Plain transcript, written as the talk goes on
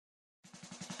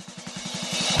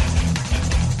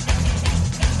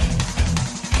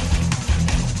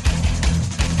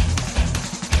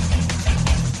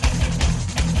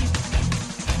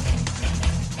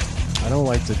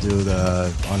like to do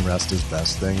the unrest is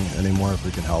best thing anymore if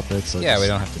we can help it. So yeah, we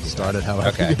don't have to do start that. it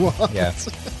however you want. Yeah. It's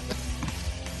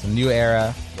a new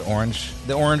era.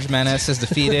 The orange menace is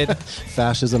defeated.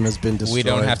 Fascism has been destroyed. We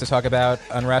don't have to talk about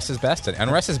unrest is best.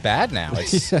 Unrest is bad now.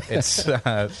 It's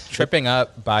tripping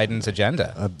up Biden's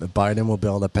agenda. Biden will be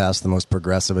able to pass the most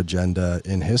progressive agenda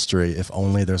in history if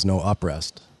only there's no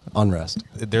unrest.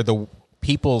 They're the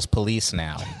people's police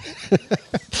now.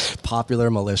 Popular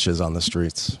militias on the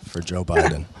streets for Joe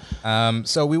Biden.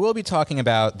 So we will be talking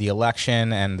about the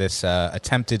election and this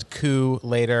attempted coup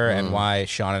later and why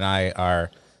Sean and I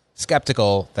are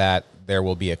skeptical that there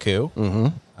will be a coup.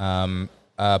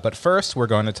 But first, we're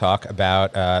going to talk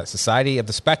about Society of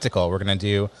the Spectacle. We're going to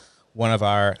do one of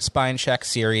our spine check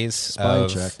series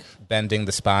bending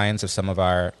the spines of some of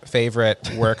our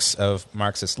favorite works of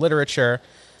Marxist literature.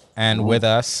 And with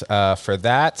us for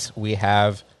that, we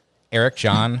have Eric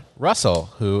John Russell,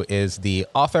 who is the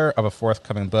author of a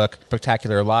forthcoming book,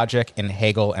 Spectacular Logic in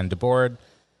Hegel and Debord,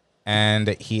 and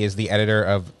he is the editor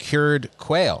of Cured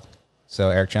Quail. So,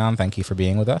 Eric John, thank you for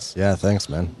being with us. Yeah, thanks,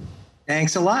 man.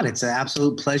 Thanks a lot. It's an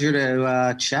absolute pleasure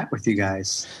to chat with you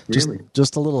guys. Really.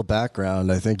 Just a little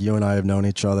background. I think you and I have known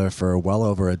each other for well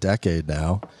over a decade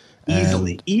now.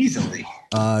 Easily.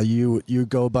 You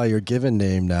go by your given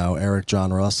name now, Eric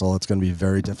John Russell. It's going to be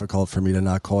very difficult for me to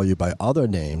not call you by other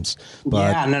names.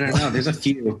 But yeah, no. There's a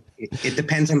few. It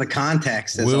depends on the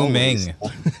context. Wu Ming.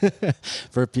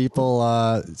 For people,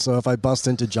 so if I bust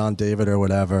into John David or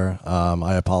whatever,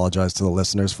 I apologize to the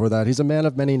listeners for that. He's a man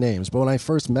of many names. But when I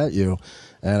first met you,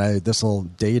 and this will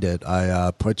date it,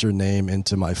 I put your name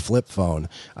into my flip phone.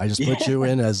 I just put you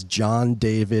in as John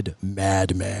David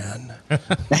Madman.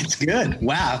 That's good.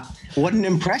 Wow. What an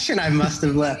impression I must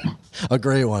have left. A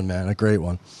great one, man. A great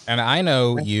one. And I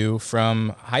know you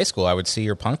from high school. I would see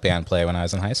your punk band play when I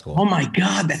was in high school. Oh, my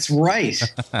God. That's right.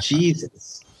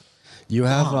 Jesus. You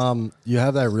have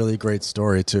that really great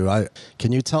story, too.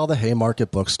 Can you tell the Haymarket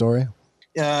book story?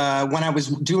 When I was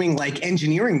doing like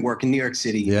engineering work in New York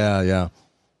City. Yeah.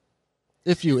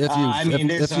 If you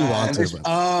want to.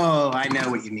 Oh, I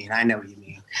know what you mean.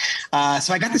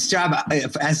 So I got this job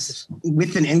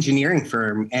with an engineering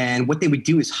firm, and what they would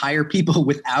do is hire people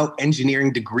without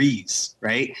engineering degrees,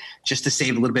 right? Just to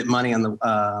save a little bit of money on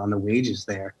the wages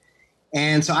there.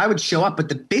 And so I would show up,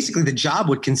 but basically the job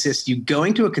would consist you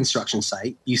going to a construction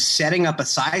site, you setting up a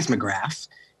seismograph,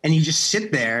 and you just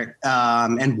sit there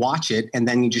and watch it, and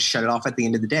then you just shut it off at the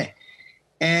end of the day.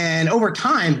 And over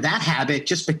time, that habit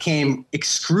just became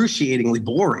excruciatingly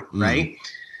boring, right?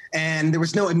 And there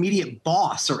was no immediate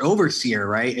boss or overseer,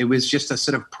 right? It was just a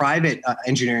sort of private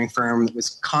engineering firm that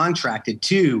was contracted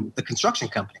to the construction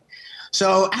company.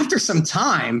 So after some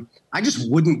time, I just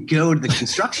wouldn't go to the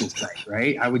construction site,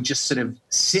 right? I would just sort of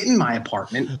sit in my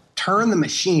apartment, turn the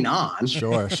machine on.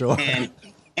 Sure.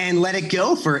 And let it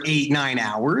go for 8-9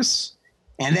 hours.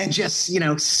 And then just,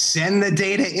 send the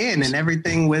data in, and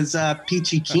everything was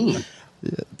peachy keen.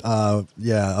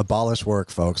 Abolish work,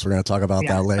 folks. We're going to talk about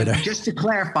that later. Just to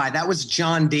clarify, that was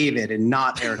John David and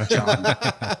not Eric John.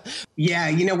 Yeah,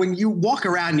 when you walk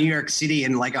around New York City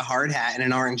in like a hard hat and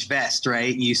an orange vest,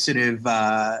 right, you sort of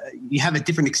you have a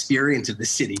different experience of the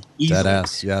city. Easily.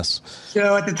 Deadass, yes.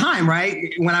 So at the time,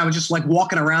 right, when I was just like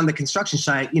walking around the construction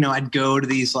site, I'd go to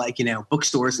these like,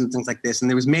 bookstores and things like this. And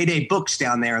there was Mayday Books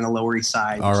down there on the Lower East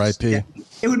Side. R.I.P.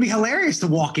 It would be hilarious to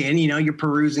walk in, you're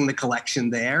perusing the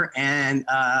collection there, and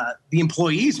the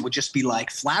employees would just be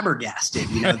like flabbergasted,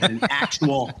 that an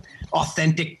actual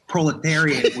authentic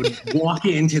proletariat would walk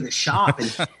into the shop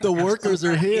and the workers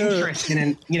are here. Interest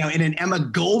in an Emma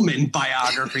Goldman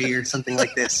biography or something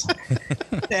like this.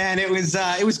 And it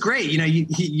was great.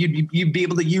 You'd be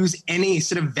able to use any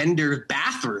sort of vendor's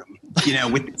bathroom,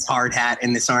 with this hard hat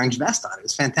and this orange vest on. It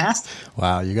was fantastic.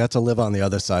 Wow, you got to live on the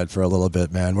other side for a little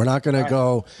bit, man. We're not going to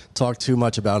go talk too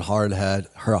much about hard hat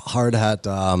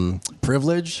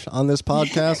privilege on this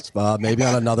podcast. Maybe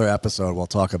on another episode we'll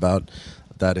talk about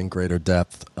that in greater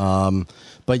depth.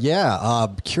 But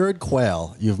Cured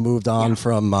Quail. You've moved on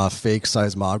from fake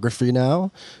seismography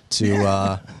now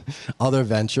to other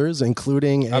ventures,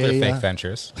 including other fake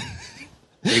ventures.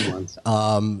 Big ones.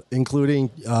 Including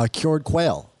Cured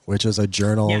Quail, which is a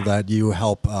journal that you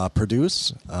help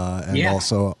produce and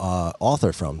also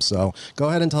author from. So go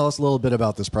ahead and tell us a little bit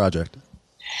about this project.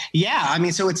 Yeah,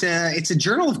 so it's a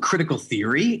journal of critical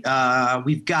theory.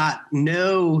 We've got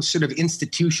no sort of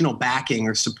institutional backing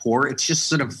or support. It's just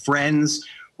sort of friends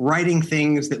writing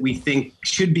things that we think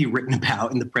should be written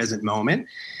about in the present moment.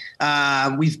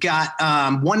 We've got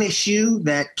one issue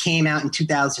that came out in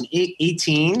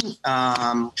 2018,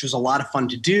 which was a lot of fun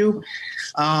to do.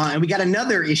 And we got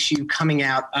another issue coming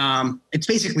out. It's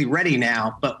basically ready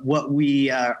now, but what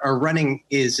we are running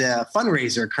is a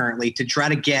fundraiser currently to try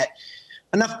to get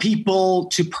enough people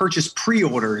to purchase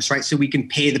pre-orders, right? So we can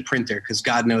pay the printer, because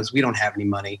God knows we don't have any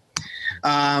money.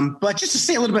 But just to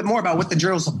say a little bit more about what the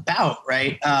journal's about,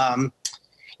 right?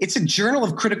 It's a journal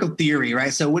of critical theory,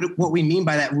 right? So what we mean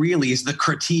by that really is the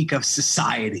critique of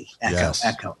society. Echo.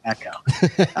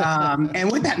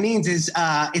 And what that means is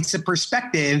it's a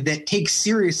perspective that takes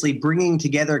seriously bringing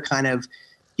together kind of,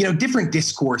 different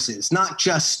discourses, not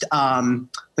just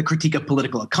the critique of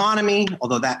political economy,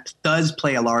 although that does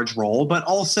play a large role, but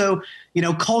also,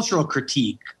 cultural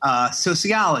critique,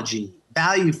 sociology,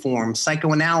 value form,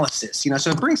 psychoanalysis,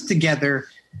 so it brings together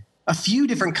a few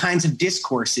different kinds of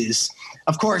discourses.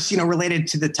 Of course, related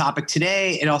to the topic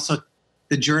today,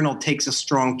 the journal takes a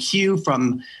strong cue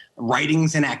from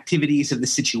writings and activities of the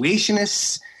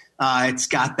Situationists. It's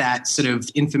got that sort of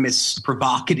infamous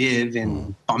provocative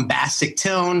and bombastic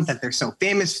tone that they're so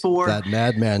famous for. That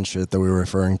madman shit that we were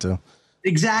referring to.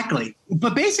 Exactly.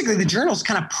 But basically the journal's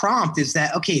kind of prompt is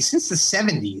that, okay, since the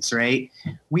 70s, right,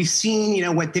 we've seen,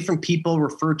 what different people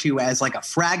refer to as like a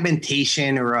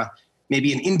fragmentation or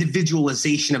maybe an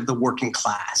individualization of the working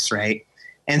class, right?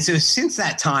 And so since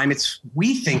that time,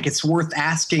 we think it's worth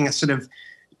asking a sort of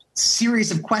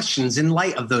series of questions in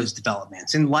light of those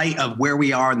developments, in light of where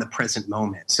we are in the present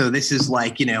moment. So this is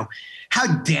like, how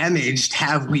damaged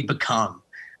have we become?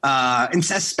 And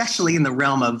especially in the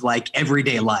realm of like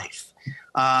everyday life.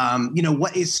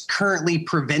 What is currently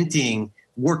preventing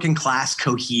working class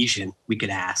cohesion, we could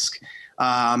ask.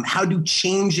 How do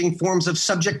changing forms of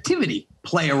subjectivity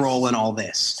play a role in all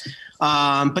this?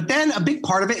 But then a big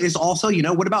part of it is also,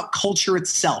 what about culture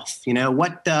itself?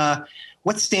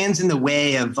 What stands in the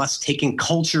way of us taking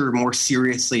culture more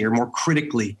seriously or more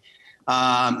critically?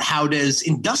 How does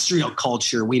industrial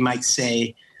culture, we might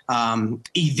say,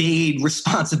 evade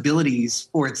responsibilities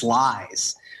for its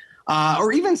lies?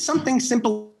 Or even something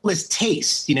simple as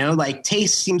taste, like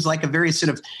taste seems like a very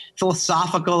sort of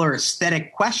philosophical or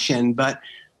aesthetic question, but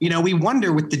we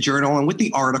wonder with the journal and with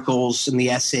the articles and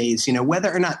the essays,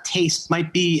 whether or not taste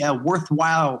might be a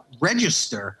worthwhile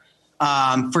register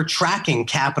for tracking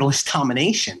capitalist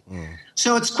domination.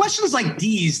 So it's questions like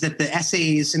these that the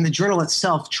essays and the journal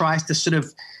itself tries to sort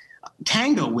of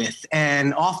tangle with.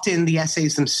 And often the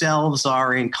essays themselves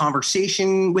are in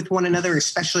conversation with one another,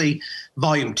 especially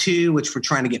volume 2, which we're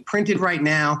trying to get printed right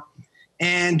now.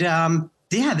 And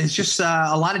there's just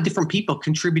a lot of different people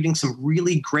contributing some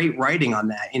really great writing on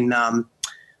that.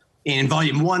 In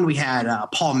volume 1, we had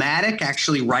Paul Maddock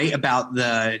actually write about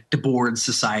the Debord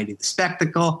Society of the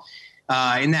Spectacle.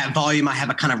 In that volume, I have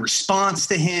a kind of response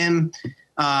to him.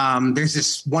 There's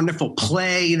this wonderful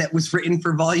play that was written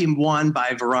for volume 1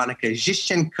 by Veronika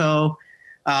Zhyshchenko.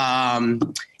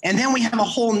 And then we have a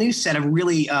whole new set of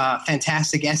really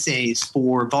fantastic essays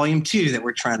for volume 2 that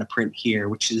we're trying to print here,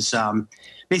 which is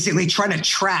basically trying to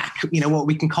track, what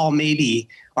we can call maybe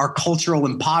our cultural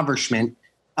impoverishment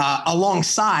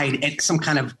alongside some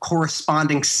kind of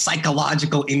corresponding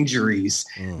psychological injuries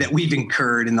that we've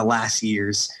incurred in the last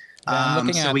years. I'm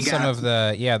looking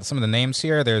at some of the names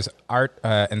here. There's Art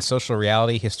and Social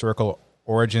Reality, Historical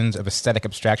Origins of Aesthetic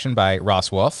Abstraction by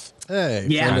Ross Wolf. Hey,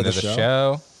 friend of the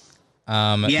show.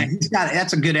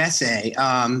 That's a good essay.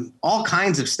 All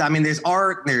kinds of stuff. I mean, there's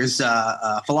art, there's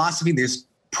philosophy, there's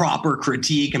proper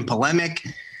critique and polemic.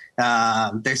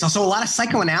 There's also a lot of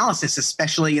psychoanalysis,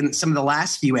 especially in some of the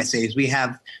last few essays. We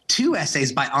have 2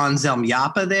 essays by Anselm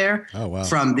Japa there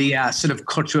from the sort of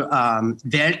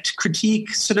Welt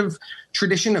critique sort of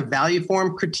tradition of value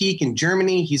form critique in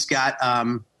Germany. He's got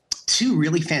 2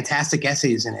 really fantastic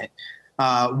essays in it.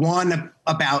 One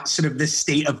about sort of the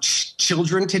state of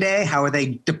children today. How are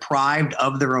they deprived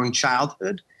of their own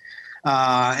childhood?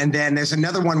 And then there's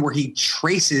another one where he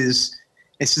traces,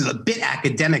 this is a bit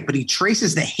academic, but he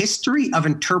traces the history of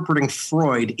interpreting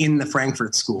Freud in the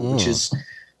Frankfurt School, which is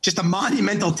just a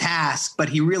monumental task, but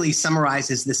he really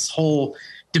summarizes this whole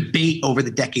debate over the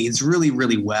decades really,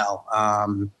 really well.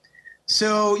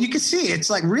 So you can see it's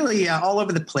like really all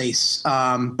over the place,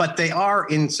 but they are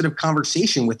in sort of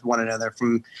conversation with one another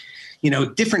from,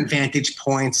 different vantage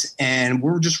points. And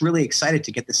we're just really excited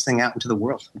to get this thing out into the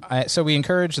world. So we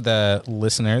encourage the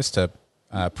listeners to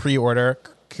pre-order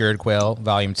Cured Quail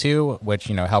Volume 2, which,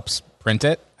 helps print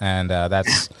it. And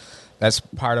that's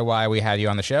part of why we had you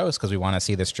on the show, is because we want to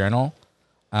see this journal.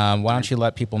 Why don't you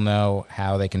let people know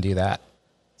how they can do that?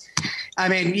 I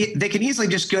mean, they can easily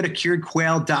just go to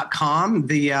curedquail.com.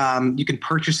 You can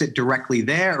purchase it directly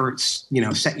there, or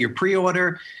set your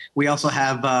pre-order. We also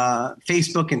have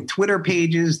Facebook and Twitter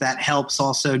pages that helps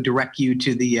also direct you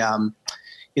to the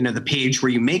the page where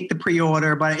you make the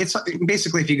pre-order. But it's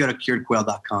basically, if you go to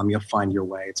curedquail.com, you'll find your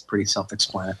way. It's pretty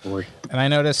self-explanatory. And I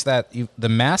noticed that the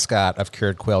mascot of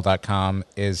curedquail.com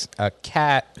is a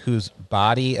cat whose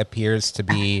body appears to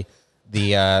be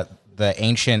the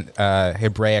ancient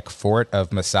Hebraic fort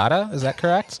of Masada. Is that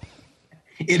correct?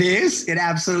 It is. It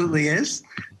absolutely is.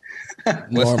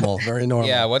 Normal, very normal.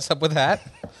 Yeah, what's up with that?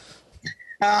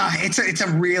 It's a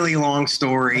really long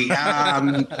story.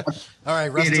 All right,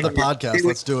 rest of the podcast.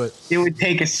 Let's do it. It would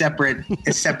take a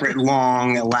separate,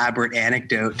 long, elaborate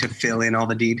anecdote to fill in all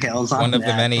the details. One of the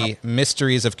many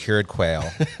mysteries of cured quail.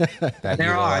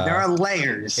 There are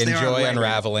layers. Enjoy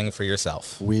unraveling for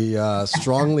yourself. We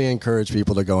strongly encourage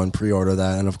people to go and pre-order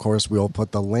that, and of course, we'll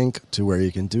put the link to where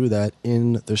you can do that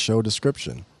in the show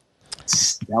description.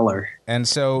 Stellar. And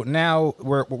so now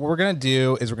what we're going to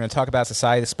do is we're going to talk about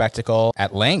Society of the Spectacle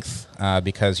at length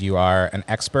because you are an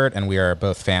expert and we are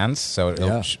both fans. So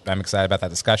I'm excited about that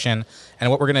discussion.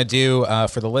 And what we're going to do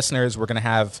for the listeners, we're going to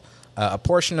have a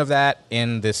portion of that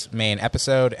in this main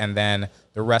episode, and then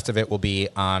the rest of it will be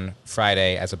on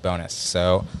Friday as a bonus.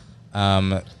 So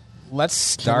let's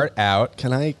start out.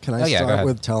 Can I start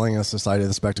with telling a Society of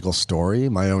the Spectacle story,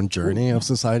 my own journey of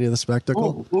Society of the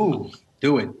Spectacle? Ooh.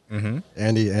 Do it. Mm-hmm.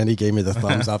 Andy gave me the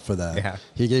thumbs up for that. Yeah.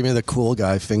 He gave me the cool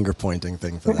guy finger pointing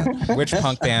thing for that. Which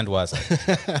punk band was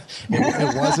it?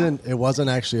 It wasn't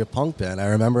actually a punk band. I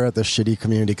remember at the shitty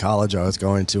community college I was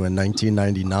going to in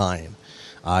 1999,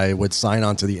 I would sign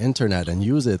onto the internet and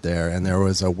use it there, and there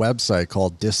was a website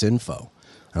called Disinfo.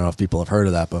 I don't know if people have heard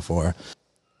of that before.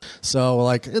 So,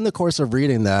 like, in the course of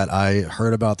reading that, I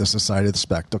heard about the Society of the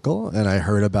Spectacle, and I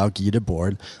heard about Guy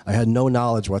Debord. I had no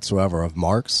knowledge whatsoever of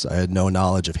Marx. I had no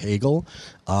knowledge of Hegel.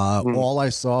 All I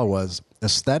saw was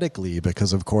aesthetically,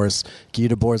 because, of course, Guy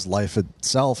Debord's life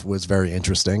itself was very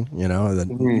interesting.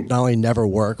 That not only never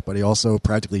worked, but he also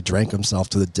practically drank himself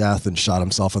to the death and shot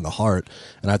himself in the heart.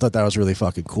 And I thought that was really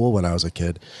fucking cool when I was a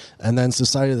kid. And then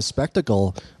Society of the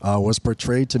Spectacle was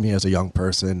portrayed to me as a young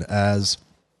person as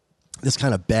this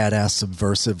kind of badass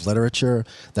subversive literature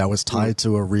that was tied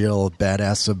to a real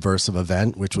badass subversive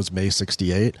event, which was May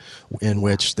 68, in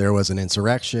which there was an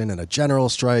insurrection and a general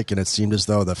strike, and it seemed as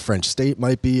though the French state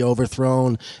might be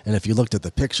overthrown. And if you looked at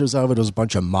the pictures of it, it was a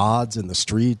bunch of mods in the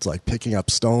streets, like picking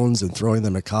up stones and throwing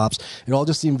them at cops. It all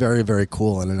just seemed very, very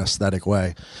cool in an aesthetic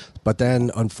way. But then,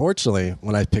 unfortunately,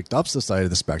 when I picked up Society of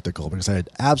the Spectacle, because I had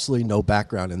absolutely no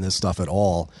background in this stuff at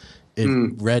all, it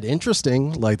read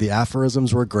interesting, like the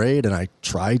aphorisms were great, and I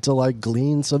tried to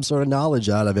glean some sort of knowledge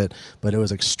out of it, but it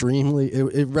was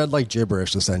it read like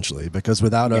gibberish, essentially, because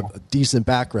without a decent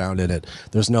background in it,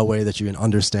 there's no way that you can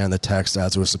understand the text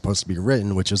as it was supposed to be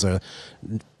written, which is a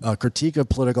critique of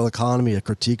political economy, a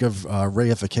critique of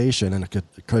reification, and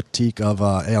a critique of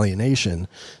alienation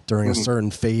during a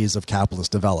certain phase of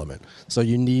capitalist development. So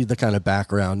you need the kind of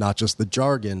background, not just the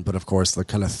jargon, but of course the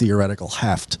kind of theoretical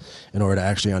heft in order to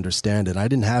actually understand it. I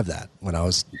didn't have that when I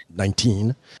was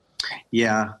 19.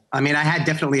 Yeah. I mean, I had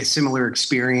definitely a similar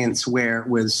experience where it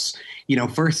was,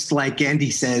 first, like Andy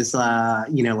says,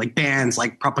 like bands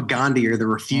like Propaganda or The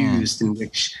Refused, in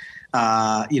which,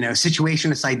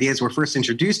 situationist ideas were first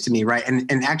introduced to me, right?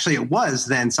 And actually it was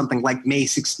then something like May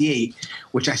 68,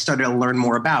 which I started to learn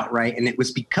more about, right? And it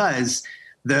was because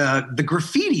the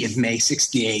graffiti of May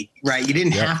 68, right? You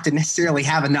didn't have to necessarily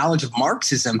have a knowledge of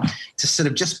Marxism to sort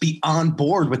of just be on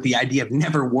board with the idea of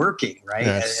never working, right?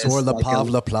 Yeah, sur la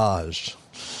Pavla plage.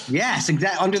 Yes,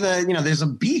 exactly. Under the, there's a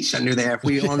beach under there. If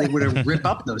we only were to rip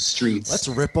up those streets. Let's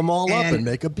rip them all up and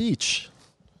make a beach.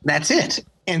 That's it.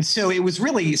 And so it was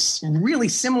really, really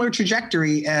similar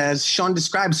trajectory as Sean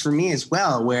describes for me as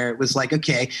well, where it was like,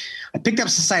 okay, I picked up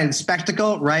Society of the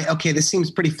Spectacle, right? Okay, this seems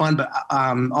pretty fun, but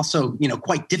also,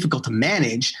 quite difficult to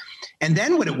manage. And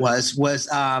then what it was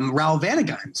Raoul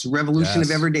Vanegaan's Revolution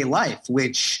of Everyday Life,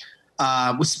 which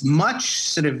was much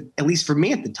sort of, at least for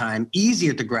me at the time,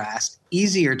 easier to grasp,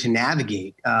 easier to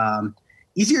navigate,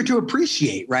 easier to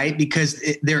appreciate, right? Because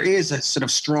there is a sort of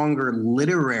stronger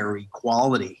literary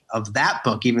quality of that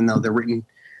book, even though they're written,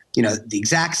 the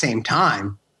exact same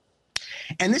time.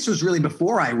 And this was really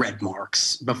before I read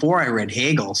Marx, before I read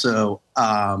Hegel. So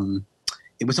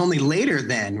it was only later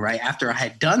then, right, after I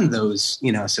had done those,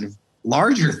 sort of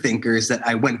larger thinkers, that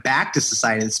I went back to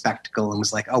Society of the Spectacle and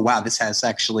was like, oh, wow, this has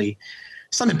actually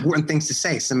some important things to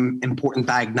say, some important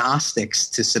diagnostics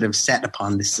to sort of set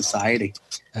upon this society.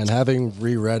 And having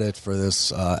reread it for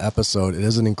this episode, it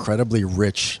is an incredibly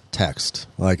rich text.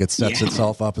 Like, it sets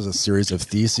itself up as a series of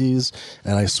theses.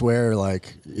 And I swear,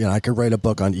 like, you know, I could write a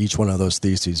book on each one of those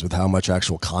theses with how much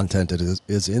actual content it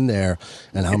is in there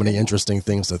and how many interesting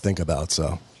things to think about.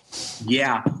 So.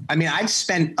 Yeah. I mean,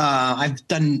 I've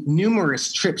done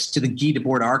numerous trips to the Guy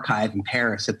Debord archive in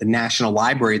Paris at the National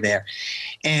Library there.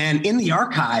 And in the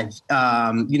archive,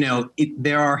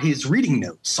 there are his reading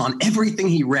notes on everything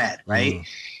he read, right? Mm.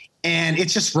 And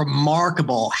it's just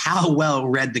remarkable how well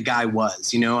read the guy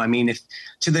was. You know, I mean, if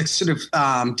to the sort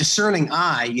of discerning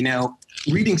eye, you know,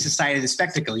 reading Society of the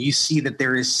Spectacle, you see that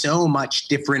there is so much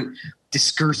different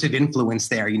discursive influence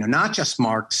there, you know, not just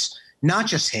Marx, not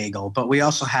just Hegel, but we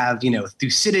also have, you know,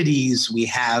 Thucydides, we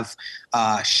have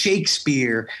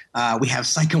Shakespeare, we have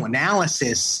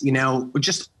psychoanalysis, you know,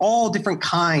 just all different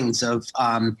kinds of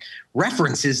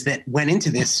references that went into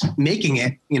this, making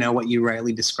it, you know, what you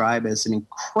rightly describe as an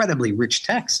incredibly rich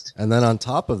text. And then on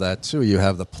top of that, too, you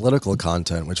have the political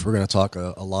content, which we're going to talk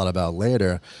a lot about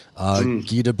later.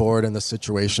 Guy Debord and the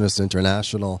Situationist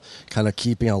International kind of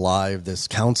keeping alive this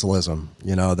councilism,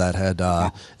 you know, that had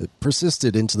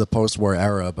persisted into the post-war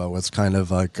era, but was kind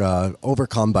of like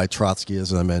overcome by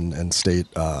Trotskyism and state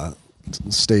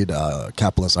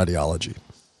capitalist ideology.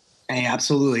 Hey,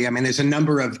 absolutely. I mean, there's a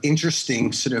number of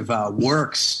interesting sort of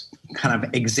works kind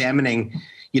of examining,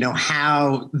 you know,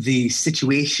 how the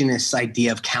situationist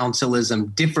idea of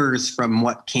councilism differs from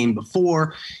what came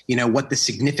before, you know, what the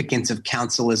significance of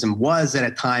councilism was at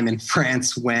a time in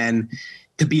France when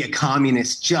to be a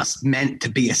communist just meant to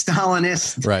be a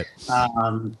Stalinist. Right.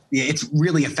 It's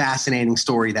really a fascinating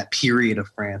story, that period of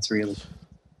France, really.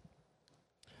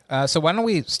 So why don't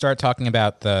we start talking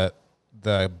about the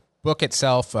book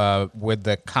itself with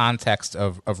the context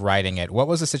of writing it. What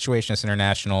was the Situationist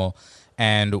International,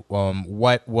 and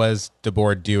what was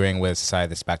Debord doing with Society of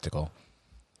the Spectacle?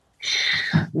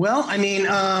 Well, I mean,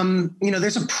 you know,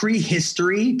 there's a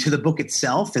prehistory to the book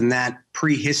itself, and that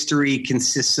prehistory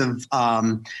consists of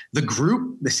the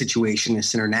group, the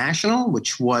Situationist International,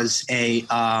 which was a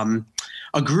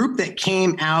group that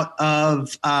came out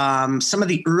of some of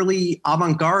the early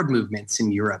avant-garde movements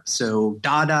in Europe. So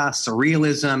Dada,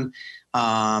 Surrealism,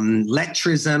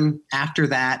 Lettrism after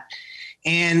that.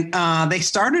 And they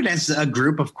started as a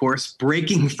group, of course,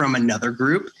 breaking from another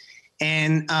group.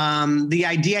 And the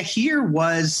idea here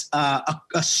was a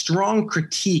strong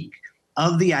critique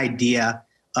of the idea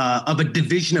of a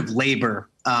division of labor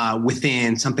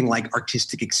within something like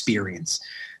artistic experience.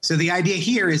 So the idea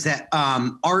here is that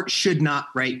art should not,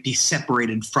 right, be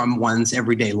separated from one's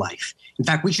everyday life. In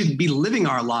fact, we should be living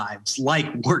our lives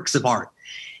like works of art.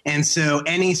 And so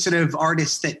any sort of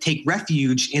artists that take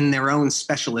refuge in their own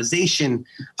specialization,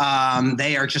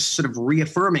 they are just sort of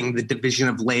reaffirming the division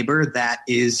of labor that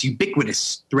is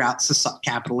ubiquitous throughout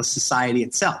capitalist society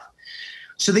itself.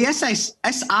 So the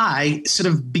SI sort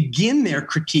of begin their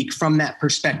critique from that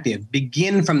perspective,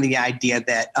 begin from the idea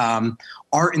that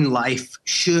art and life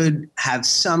should have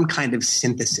some kind of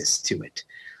synthesis to it.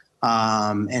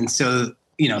 And so,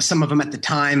 you know, some of them at the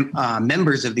time,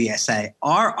 members of the SI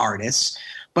are artists,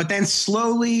 but then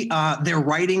slowly their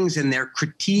writings and their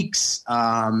critiques,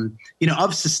 you know,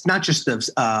 of not just of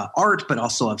art, but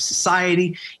also of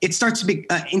society, it starts to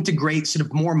integrate sort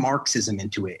of more Marxism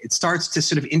into it. It starts to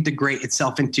sort of integrate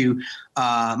itself into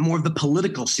more of the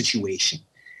political situation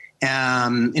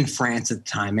in France at the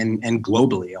time and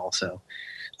globally also.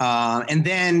 And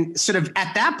then sort of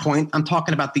at that point, I'm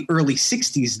talking about the early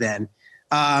 60s then,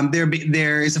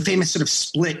 there is a famous sort of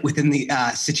split within the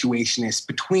Situationists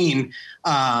between,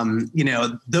 you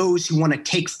know, those who want to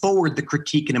take forward the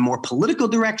critique in a more political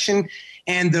direction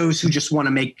and those who just want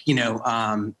to make, you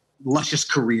know, luscious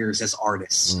careers as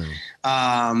artists.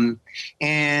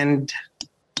 And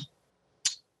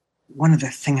one other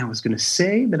thing I was going to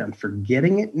say, but I'm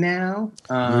forgetting it now.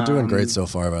 You're doing great so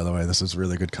far, by the way. This is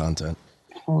really good content.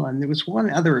 Hold on. There was one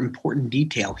other important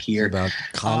detail here. It's about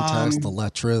context, the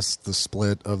lettrist, the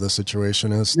split of the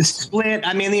Situationists. The split.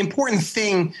 I mean, the important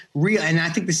thing, and I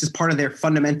think this is part of their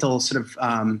fundamental sort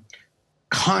of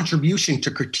contribution to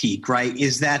critique, right,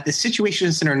 is that the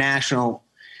Situationists International,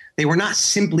 they were not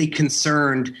simply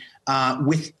concerned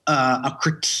with a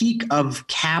critique of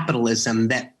capitalism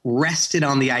that rested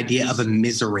on the idea of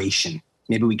immiseration.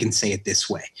 Maybe we can say it this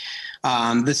way.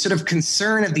 The sort of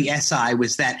concern of the SI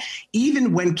was that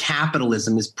even when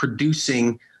capitalism is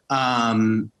producing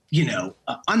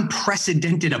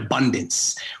unprecedented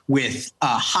abundance, with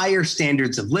higher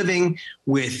standards of living,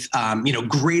 with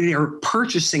greater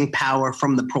purchasing power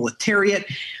from the proletariat.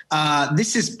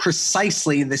 This is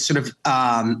precisely the sort of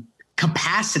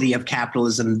capacity of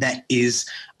capitalism that is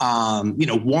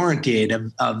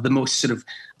warranted of the most sort of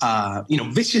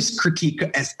vicious critique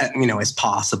as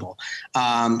possible.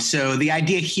 So the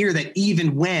idea here that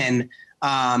even when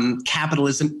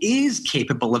capitalism is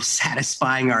capable of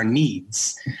satisfying our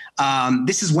needs,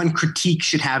 this is when critique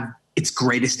should have its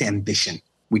greatest ambition,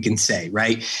 we can say,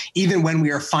 right? Even when we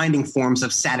are finding forms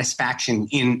of satisfaction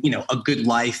in, a good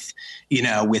life,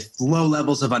 with low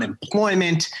levels of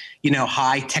unemployment,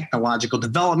 high technological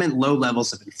development, low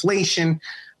levels of inflation.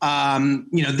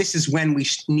 This is when we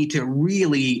need to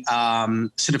really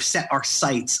sort of set our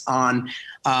sights on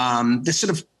the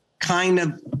sort of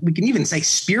we can even say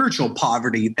spiritual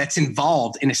poverty that's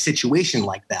involved in a situation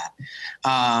like that.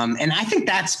 And I think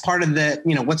that's part of the,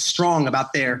 what's strong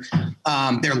about their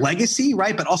legacy,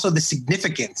 right? But also the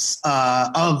significance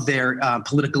of their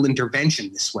political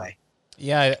intervention this way.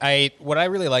 Yeah, what I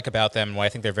really like about them, why I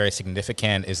think they're very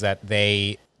significant, is that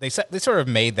they sort of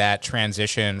made that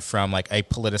transition from like a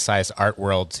politicized art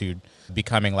world to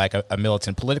becoming like a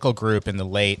militant political group in the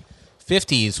late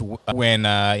 50s when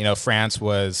France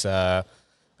was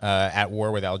at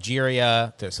war with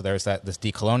Algeria. So there was this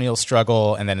decolonial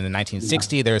struggle, and then in the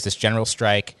 1960s there was this general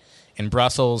strike in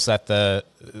Brussels that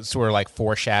sort of like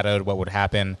foreshadowed what would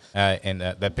happen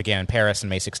that began in Paris in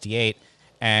May '68.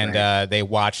 And they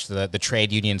watched the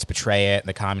trade unions betray it and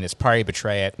the Communist Party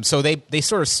betray it. So they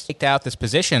sort of staked out this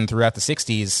position throughout the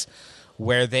 60s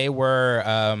where they were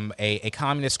a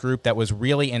communist group that was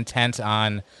really intent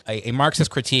on a Marxist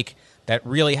critique that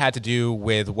really had to do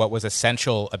with what was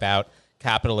essential about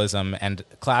capitalism and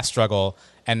class struggle,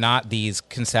 and not these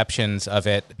conceptions of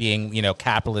it being,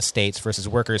 capitalist states versus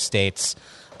worker states,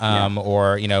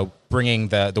 or, bringing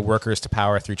the workers to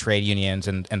power through trade unions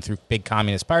and through big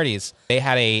communist parties. They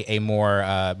had a more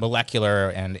molecular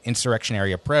and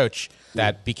insurrectionary approach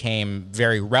that became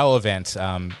very relevant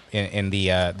in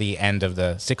the end of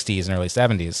the 60s and early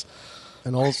 70s.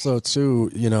 And also, too,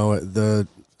 the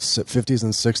 50s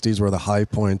and 60s were the high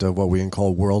point of what we can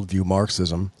call worldview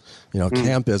Marxism.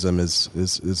 Campism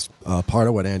is part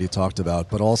of what Andy talked about,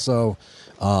 but also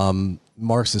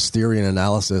Marxist theory and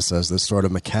analysis as this sort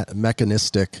of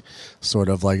mechanistic, sort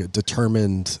of like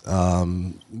determined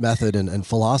method and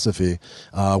philosophy,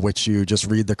 which you just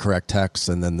read the correct text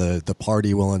and then the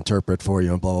party will interpret for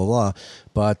you and blah, blah,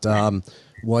 blah. But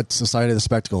what Society of the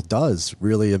Spectacle does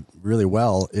really, really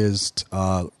well is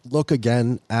look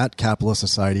again at capitalist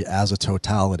society as a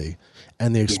totality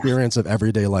and the experience of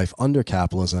everyday life under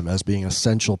capitalism as being an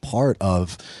essential part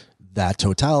of that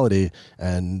totality,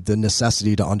 and the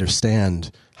necessity to understand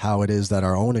how it is that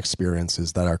our own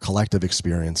experiences, that our collective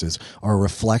experiences are a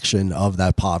reflection of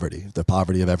that poverty, the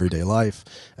poverty of everyday life,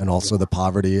 and also the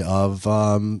poverty of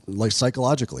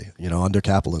psychologically, under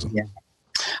capitalism. Yeah.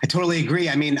 I totally agree.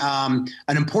 I mean, an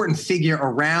important figure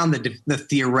around the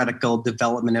theoretical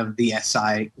development of the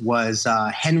SI was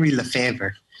Henry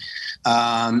Lefebvre.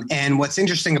 And what's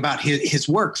interesting about his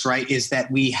works, right, is that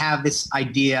we have this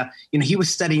idea, he was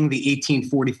studying the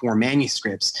 1844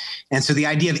 manuscripts. And so the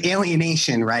idea of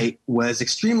alienation, right, was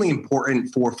extremely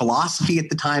important for philosophy at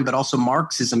the time, but also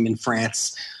Marxism in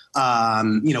France,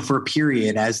 for a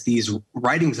period as these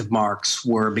writings of Marx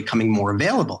were becoming more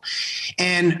available.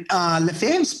 And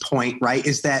Lefebvre's point, right,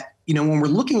 is that, when we're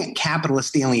looking at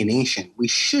capitalist alienation, we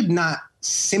should not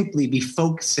simply be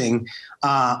focusing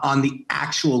on the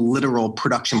actual literal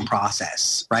production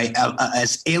process, right,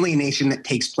 as alienation that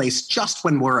takes place just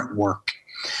when we're at work.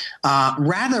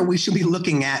 Rather, we should be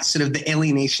looking at sort of the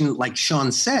alienation, like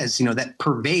Sean says, that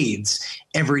pervades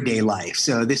everyday life.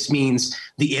 So this means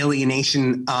the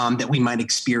alienation that we might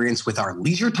experience with our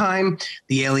leisure time,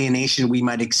 the alienation we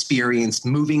might experience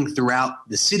moving throughout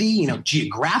the city,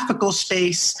 geographical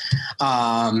space,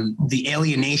 the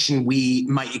alienation we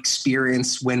might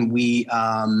experience when we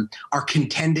are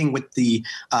contending with the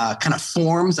kind of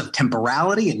forms of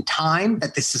temporality and time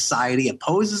that this society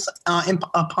imposes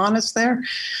upon us there.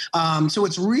 So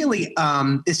it's really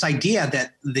this idea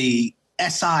that the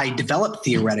SI developed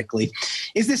theoretically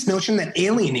is this notion that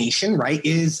alienation, right,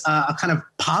 is a kind of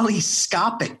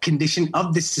polyscopic condition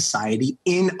of this society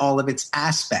in all of its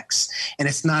aspects. And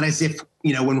it's not as if,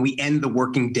 when we end the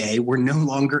working day, we're no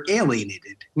longer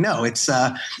alienated. No, it's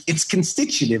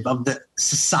constitutive of the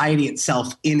society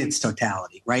itself in its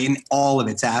totality, right, in all of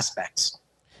its aspects.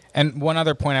 And one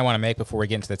other point I want to make before we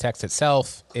get into the text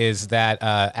itself is that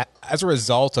as a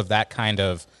result of that kind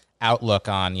of outlook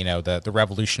on, the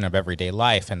revolution of everyday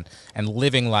life and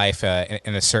living life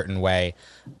in a certain way,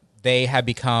 they have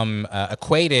become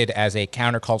equated as a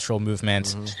countercultural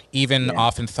movement, even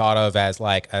often thought of as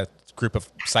like a group of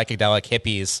psychedelic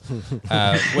hippies,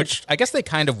 which I guess they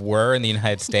kind of were in the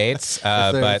United States.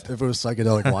 But if it was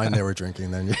psychedelic wine they were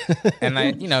drinking, then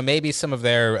and maybe some of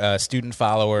their student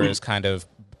followers kind of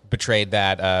betrayed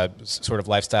that sort of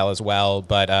lifestyle as well.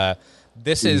 But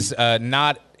this is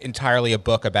not entirely a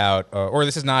book about, or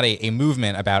this is not a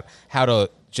movement about how to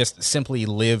just simply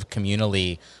live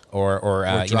communally or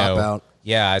drop out.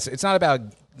 Yeah, it's not about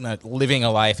living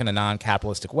a life in a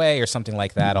non-capitalistic way or something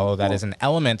like that, although that is an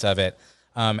element of it.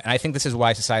 And I think this is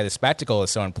why Society of the Spectacle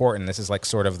is so important. This is like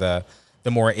sort of the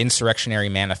more insurrectionary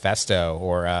manifesto,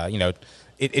 or,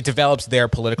 it develops their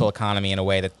political economy in a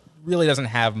way that really doesn't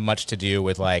have much to do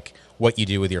with like what you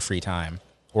do with your free time.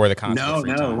 Or the concept of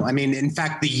free time. I mean, in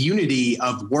fact, the unity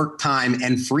of work time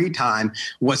and free time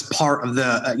was part of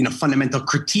the fundamental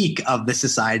critique of the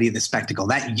Society of the Spectacle.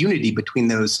 That unity between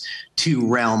those two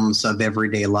realms of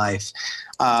everyday life.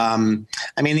 The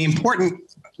important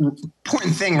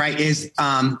thing, right, is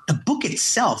the book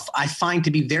itself I find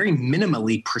to be very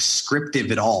minimally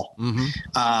prescriptive at all. There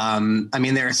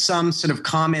are some sort of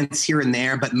comments here and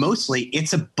there, but mostly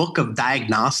it's a book of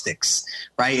diagnostics,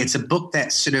 right? It's a book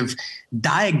that sort of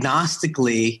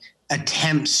diagnostically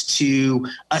attempts to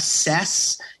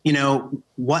assess,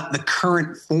 what the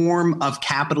current form of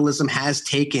capitalism has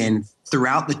taken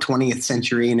throughout the 20th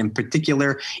century, and in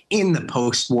particular in the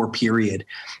post-war period.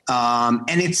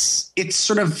 And it's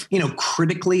sort of,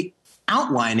 critically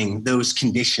outlining those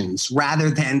conditions rather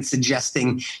than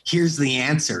suggesting, here's the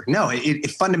answer. No,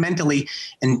 it fundamentally,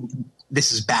 and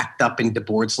this is backed up in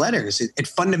Debord's letters, it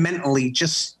fundamentally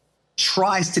just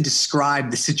tries to describe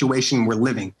the situation we're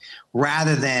living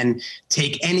rather than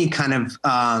take any kind of,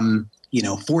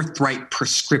 forthright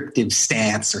prescriptive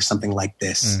stance or something like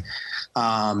this.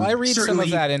 I read some of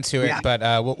that into it, but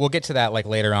we'll get to that like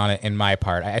later on in my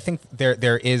part. I think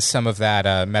there is some of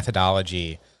that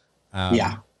methodology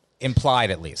implied,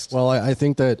 at least. Well, I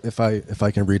think that if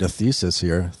I can read a thesis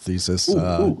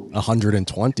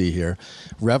 120 here,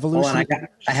 revolution. Hold on,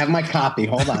 I have my copy.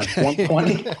 Hold on,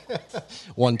 120.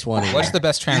 120. What's the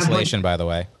best translation, by the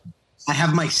way? I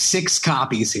have my 6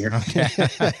 copies here. Okay.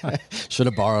 Should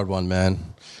have borrowed one,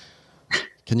 man.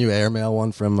 Can you airmail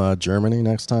one from Germany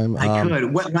next time? I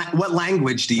could. What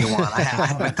language do you want? I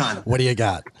have a ton. What do you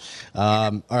got?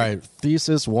 All right.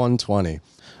 Thesis 120.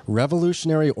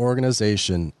 Revolutionary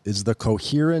organization is the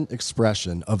coherent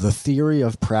expression of the theory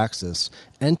of praxis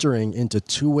entering into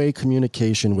two-way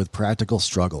communication with practical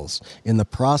struggles in the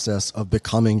process of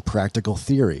becoming practical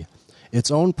theory. Its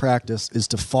own practice is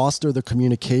to foster the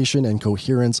communication and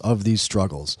coherence of these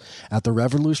struggles. At the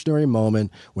revolutionary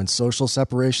moment, when social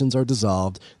separations are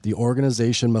dissolved, the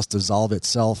organization must dissolve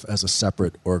itself as a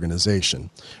separate organization.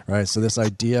 Right. So this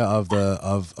idea of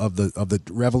the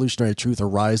revolutionary truth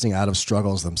arising out of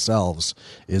struggles themselves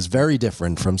is very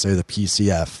different from, say, the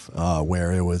PCF,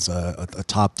 where it was a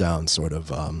top-down sort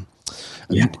of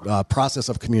process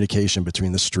of communication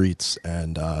between the streets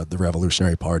and the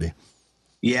Revolutionary Party.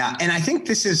 Yeah, and I think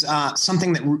this is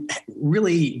something that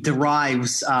really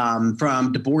derives from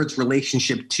Debord's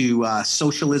relationship to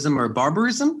socialism or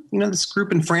barbarism. This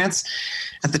group in France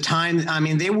at the time,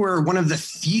 they were one of the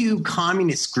few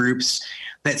communist groups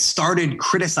that started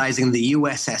criticizing the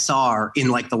USSR in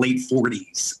like the late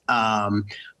 40s.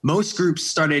 Most groups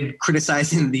started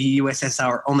criticizing the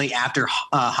USSR only after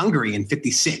Hungary in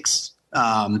 56.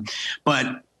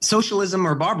 But socialism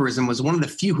or barbarism was one of the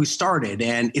few who started,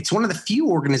 and it's one of the few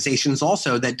organizations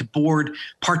also that Debord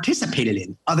participated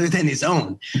in other than his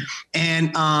own.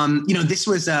 And, this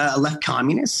was a left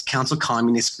communist, council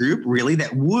communist group really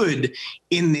that would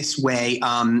in this way,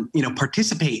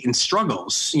 participate in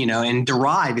struggles, and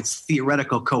derive its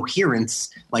theoretical coherence,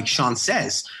 like Sean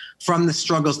says, from the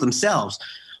struggles themselves.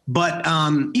 But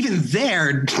even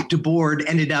there, Debord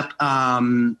ended up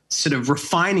sort of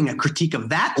refining a critique of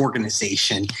that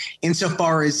organization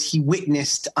insofar as he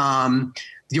witnessed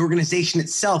the organization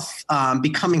itself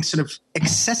becoming sort of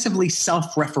excessively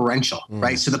self-referential,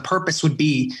 right? So the purpose would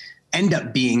end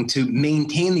up being to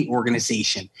maintain the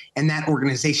organization. And that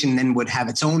organization then would have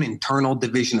its own internal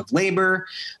division of labor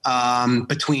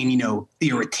between,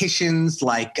 theoreticians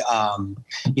like,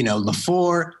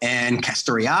 Lefort and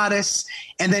Castoriadis,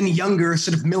 and then younger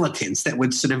sort of militants that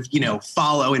would sort of,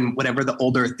 follow in whatever the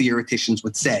older theoreticians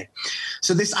would say.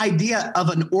 So this idea of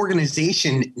an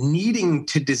organization needing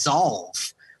to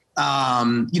dissolve,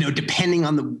 depending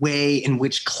on the way in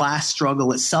which class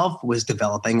struggle itself was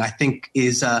developing, I think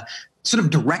is sort of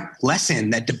direct lesson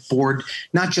that Debord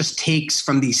not just takes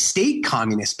from these state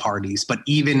communist parties, but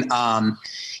even,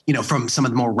 from some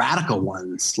of the more radical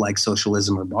ones like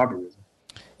socialism or barbarism.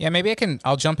 Yeah, maybe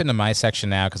I'll jump into my section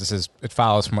now because it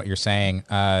follows from what you're saying.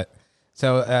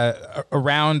 So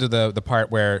around the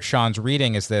part where Sean's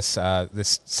reading is this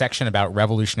section about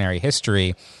revolutionary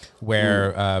history,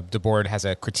 where Debord has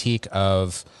a critique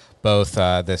of both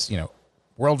this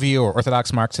worldview or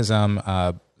orthodox Marxism,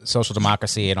 social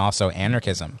democracy, and also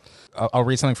anarchism. I'll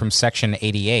read something from section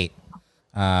 88,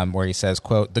 where he says,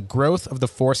 quote, "The growth of the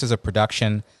forces of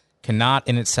production cannot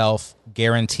in itself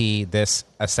guarantee this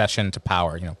accession to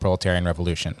power," proletarian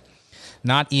revolution,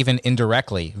 "not even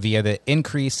indirectly via the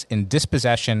increase in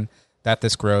dispossession that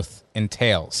this growth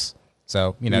entails."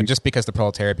 So, just because the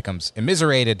proletariat becomes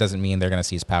immiserated doesn't mean they're going to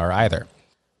seize power either.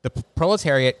 "The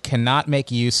proletariat cannot make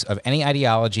use of any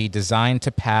ideology designed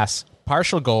to pass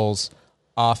partial goals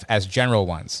off as general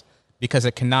ones, because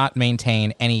it cannot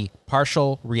maintain any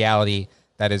partial reality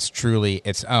that is truly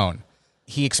its own."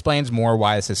 He explains more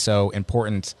why this is so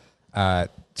important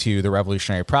to the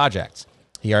revolutionary project.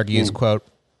 He argues, quote,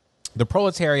 "The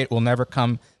proletariat will never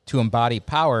come to embody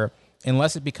power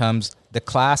unless it becomes the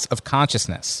class of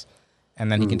consciousness."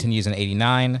 And then he continues in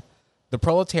 89, "The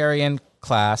proletarian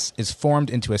class is formed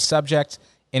into a subject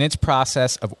in its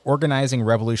process of organizing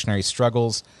revolutionary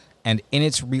struggles and in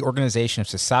its reorganization of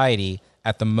society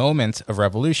at the moment of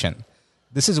revolution.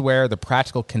 This is where the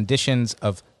practical conditions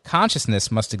of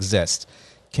consciousness must exist,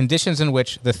 conditions in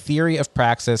which the theory of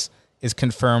praxis is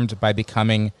confirmed by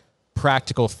becoming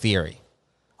practical theory."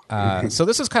 So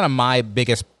this is kind of my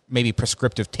biggest, maybe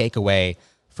prescriptive takeaway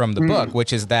from the book,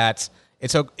 which is that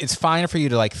it's fine for you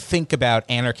to think about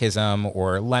anarchism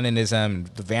or Leninism,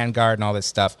 the vanguard, and all this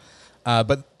stuff,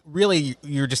 but really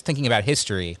you're just thinking about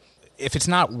history. If it's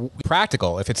not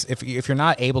practical, if you're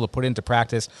not able to put it into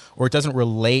practice, or it doesn't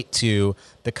relate to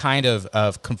the kind of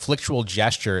conflictual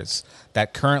gestures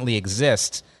that currently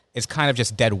exist, it's kind of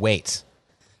just dead weight.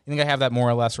 You think I have that more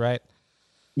or less right?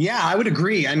 Yeah, I would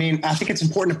agree. I mean, I think it's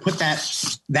important to put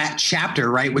that chapter,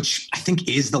 right, which I think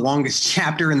is the longest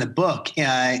chapter in the book,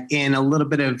 in a little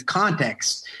bit of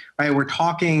context. Right,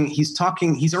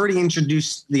 he's already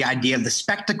introduced the idea of the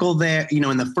spectacle there,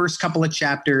 in the first couple of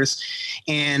chapters.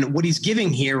 And what he's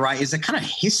giving here, right, is a kind of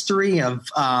history of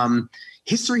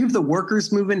the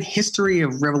workers' movement, history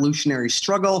of revolutionary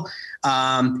struggle,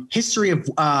 history of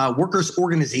workers'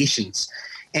 organizations.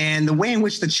 And the way in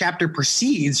which the chapter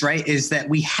proceeds, right, is that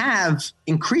we have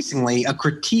increasingly a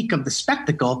critique of the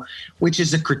spectacle, which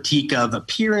is a critique of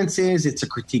appearances. It's a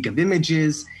critique of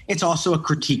images. It's also a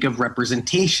critique of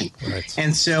representation. Right.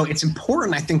 And so it's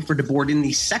important, I think, for Debord in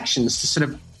these sections to sort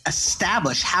of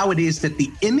establish how it is that the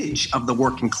image of the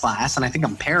working class, and I think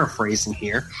I'm paraphrasing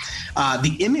here,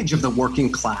 the image of the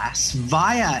working class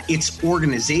via its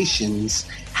organizations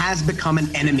has become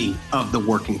an enemy of the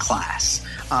working class,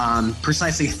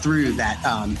 precisely through that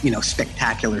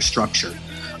spectacular structure.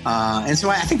 And so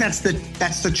I think that's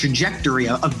the trajectory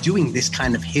of doing this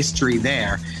kind of history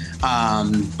there,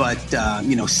 but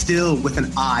still with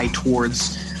an eye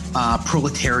towards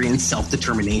proletarian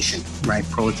self-determination, right?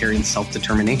 Proletarian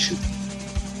self-determination.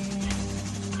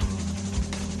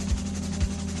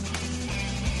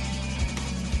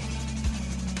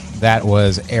 That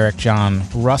was Eric John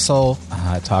Russell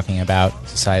talking about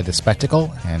Society of the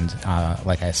Spectacle. And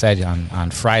like I said,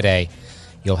 on Friday,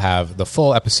 you'll have the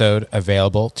full episode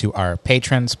available to our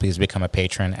patrons. Please become a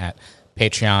patron at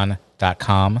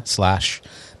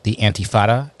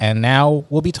patreon.com/theantifada. And now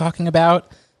we'll be talking about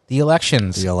the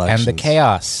elections and the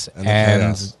chaos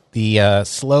and the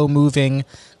slow-moving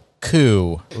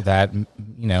coup that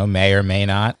may or may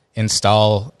not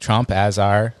install Trump as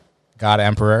our God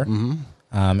Emperor.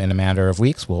 In a matter of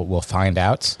weeks. We'll find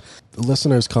out. The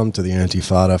listeners come to the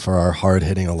Antifada for our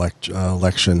hard-hitting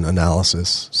election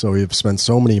analysis. So we've spent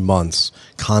so many months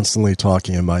constantly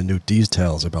talking in minute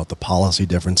details about the policy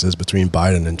differences between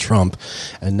Biden and Trump.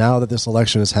 And now that this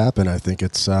election has happened, I think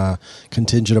it's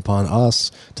contingent upon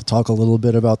us to talk a little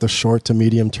bit about the short to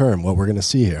medium term, what we're going to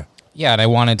see here. Yeah, and I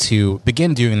wanted to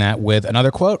begin doing that with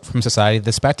another quote from Society of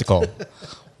the Spectacle.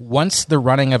 "Once the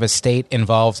running of a state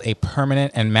involves a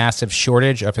permanent and massive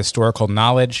shortage of historical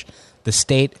knowledge, the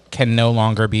state can no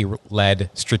longer be led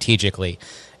strategically."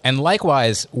 And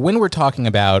likewise, when we're talking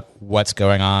about what's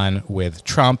going on with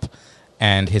Trump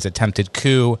and his attempted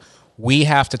coup, we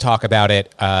have to talk about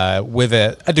it with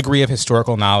a degree of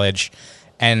historical knowledge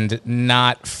and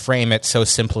not frame it so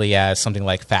simply as something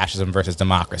like fascism versus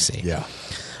democracy. Yeah.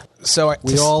 So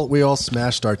we all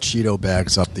smashed our Cheeto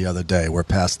bags up the other day. We're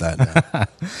past that now.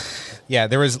 Yeah,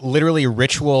 there was literally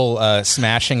ritual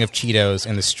smashing of Cheetos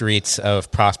in the streets of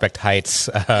Prospect Heights,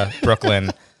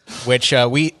 Brooklyn, which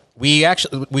we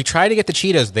tried to get the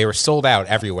Cheetos. They were sold out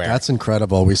everywhere. That's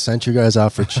incredible. We sent you guys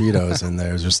out for Cheetos, and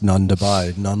there's just none to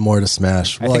buy, none more to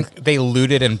smash. I think they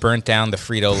looted and burnt down the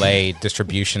Frito-Lay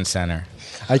distribution center.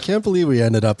 I can't believe we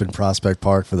ended up in Prospect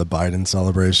Park for the Biden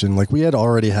celebration. Like, we had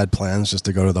already had plans just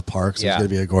to go to the parks. It was going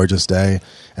to be a gorgeous day.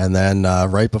 And then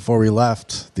right before we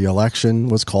left, the election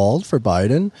was called for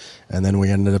Biden. And then we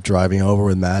ended up driving over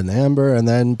with Matt and Amber. And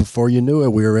then before you knew it,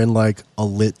 we were in like a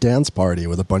lit dance party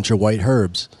with a bunch of white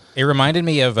herbs. It reminded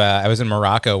me of I was in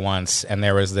Morocco once, and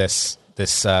there was this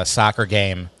soccer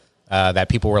game that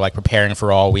people were like preparing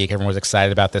for all week. Everyone was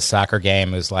excited about this soccer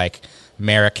game. It was like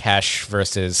Marrakesh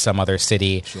versus some other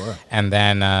city. Sure. And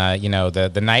then,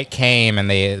 the night came and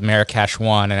Marrakesh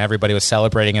won, and everybody was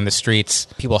celebrating in the streets,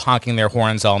 people honking their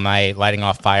horns all night, lighting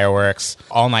off fireworks,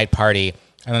 all-night party.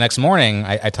 And the next morning,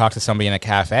 I talked to somebody in a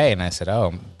cafe, and I said,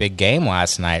 oh, big game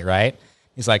last night, right?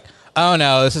 He's like, oh,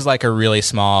 no, this is like a really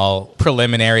small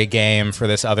preliminary game for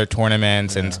this other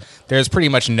tournament, and there's pretty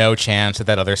much no chance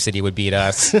that other city would beat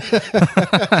us.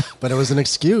 But it was an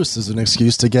excuse. It was an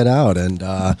excuse to get out, and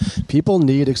people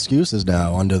need excuses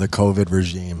now under the COVID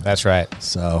regime. That's right.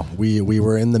 So we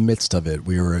were in the midst of it.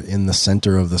 We were in the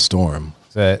center of the storm.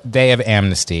 The day of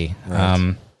amnesty.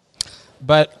 Right.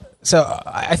 So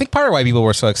I think part of why people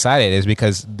were so excited is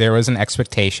because there was an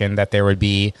expectation that there would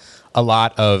be a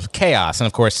lot of chaos. And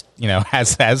of course,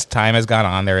 as time has gone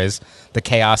on, the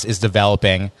chaos is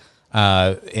developing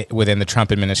within the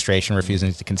Trump administration,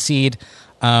 refusing to concede.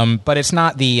 But it's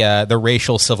not the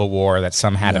racial civil war that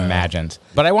some had imagined.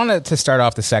 But I wanted to start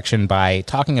off the section by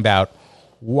talking about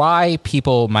why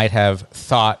people might have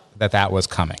thought that was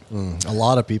coming. A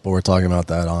lot of people were talking about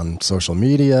that on social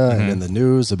media and in the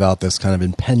news about this kind of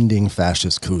impending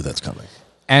fascist coup that's coming.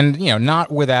 And,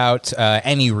 not without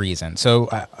any reason. So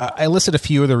I listed a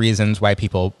few of the reasons why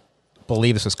people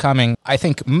believe this was coming. I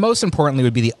think most importantly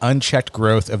would be the unchecked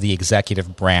growth of the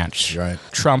executive branch. Right.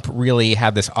 Trump really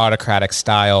had this autocratic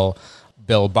style.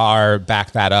 Bill Barr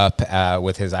backed that up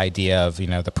with his idea of,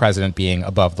 the president being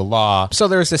above the law. So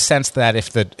there's this sense that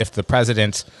if the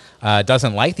president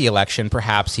doesn't like the election,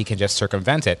 perhaps he can just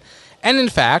circumvent it. And in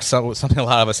fact, something a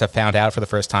lot of us have found out for the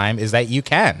first time is that you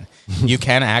can. You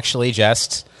can actually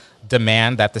just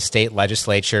demand that the state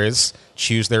legislatures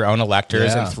choose their own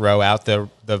electors and throw out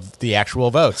the actual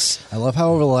votes. I love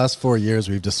how over the last 4 years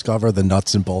we've discovered the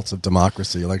nuts and bolts of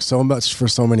democracy. Like, so much for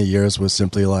so many years was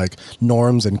simply like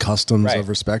norms and customs of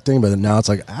respecting, but now it's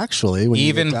like actually when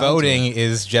even voting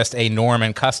is just a norm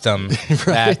and custom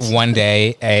that one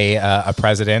day a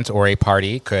president or a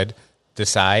party could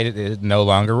decide is no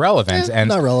longer relevant. And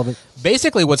not relevant.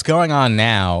 Basically what's going on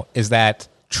now is that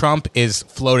Trump is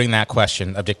floating that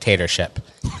question of dictatorship.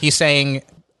 He's saying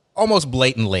almost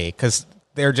blatantly, because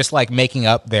they're just like making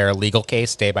up their legal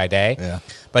case day by day. Yeah.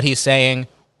 But he's saying,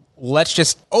 let's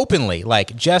just openly,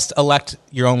 just elect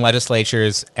your own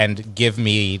legislatures and give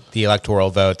me the electoral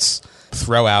votes,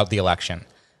 throw out the election.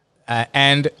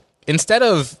 And instead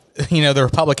of, the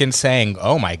Republicans saying,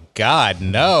 oh my God,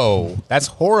 no, that's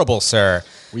horrible, sir.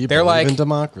 We believe in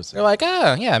democracy. They're like,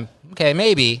 oh, yeah, okay,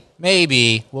 maybe.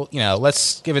 Well,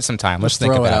 let's give it some time. Let's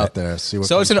think throw about it out there. See what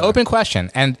so it's an open question,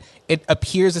 and it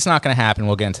appears it's not going to happen.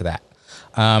 We'll get into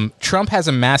that. Trump has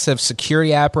a massive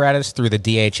security apparatus through the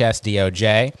DHS,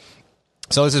 DOJ.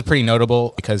 So this is pretty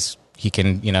notable because he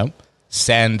can,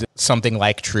 send something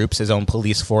like troops, his own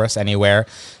police force, anywhere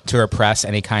to repress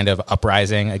any kind of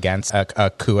uprising against a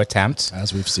coup attempt.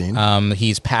 As we've seen.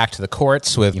 He's packed the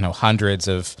courts with, hundreds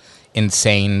of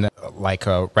insane,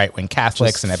 right-wing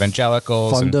Catholics Just and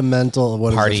evangelicals, fundamental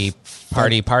and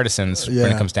party partisans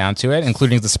when it comes down to it,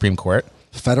 including the Supreme Court.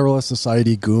 Federalist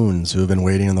Society goons who have been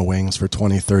waiting in the wings for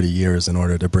 20, 30 years in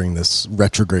order to bring this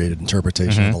retrograde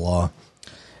interpretation of the law.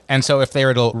 And so if they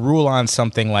were to rule on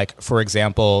something like, for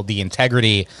example, the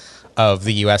integrity of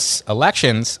the U.S.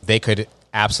 elections, they could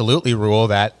absolutely rule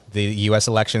that the U.S.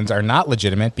 elections are not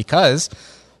legitimate because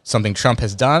something Trump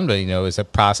has done, but is a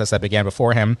process that began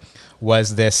before him,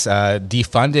 was this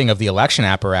defunding of the election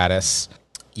apparatus.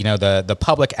 The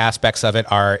public aspects of it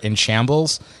are in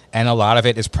shambles, and a lot of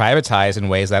it is privatized in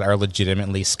ways that are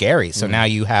legitimately scary. So now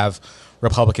you have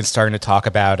Republicans starting to talk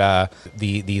about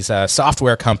these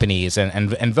software companies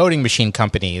and voting machine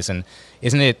companies. And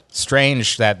isn't it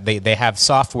strange that they have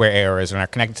software errors and are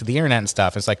connected to the internet and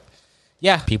stuff? It's like,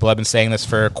 yeah, people have been saying this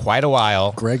for quite a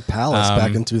while. Greg Palast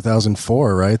back in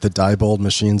 2004, right? The Diebold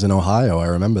machines in Ohio. I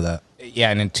remember that. Yeah,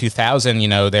 and in 2000,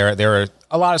 there are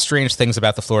a lot of strange things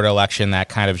about the Florida election that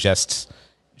kind of just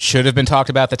should have been talked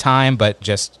about at the time, but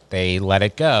just they let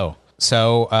it go.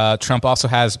 So Trump also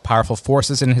has powerful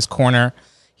forces in his corner.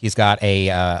 He's got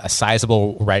a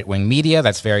sizable right-wing media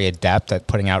that's very adept at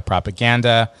putting out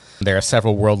propaganda. There are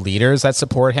several world leaders that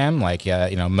support him, like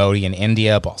Modi in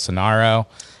India, Bolsonaro.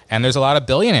 And there's a lot of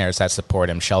billionaires that support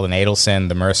him, Sheldon Adelson,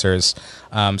 the Mercers.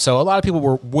 So a lot of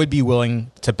people would be willing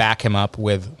to back him up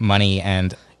with money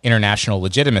and international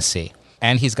legitimacy.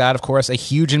 And he's got, of course, a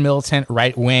huge and militant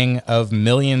right wing of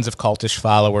millions of cultish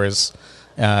followers.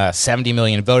 70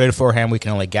 million voted for him. We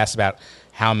can only guess about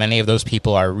how many of those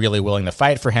people are really willing to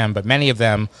fight for him, but many of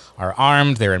them are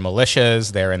armed. They're in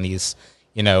militias. They're in these,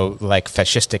 like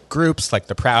fascistic groups, like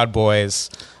the Proud Boys.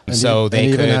 So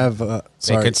they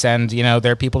could send,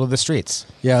 their people to the streets.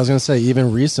 Yeah, I was going to say,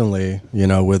 even recently,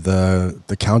 with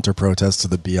the counter protests to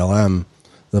the BLM,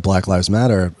 the Black Lives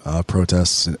Matter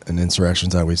protests and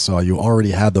insurrections that we saw, you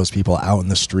already had those people out in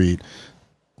the street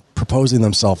proposing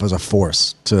themselves as a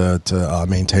force to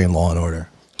maintain law and order.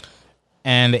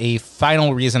 And a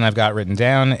final reason I've got written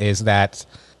down is that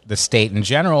the state in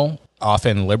general,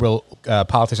 often liberal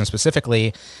politicians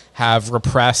specifically, have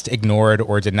repressed, ignored,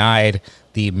 or denied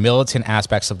the militant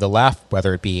aspects of the left,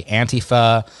 whether it be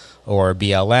Antifa or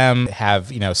BLM, have,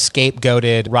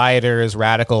 scapegoated rioters,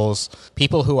 radicals,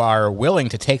 people who are willing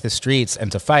to take the streets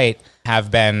and to fight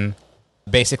have been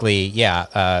basically,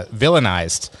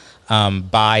 villainized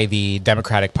by the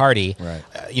Democratic Party, right.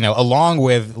 Along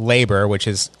with labor, which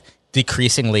is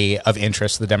decreasingly of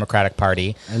interest to the Democratic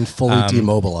Party. And fully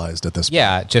demobilized at this point.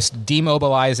 Yeah, just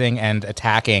demobilizing and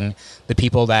attacking the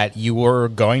people that you were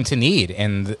going to need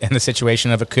in the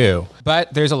situation of a coup.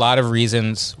 But there's a lot of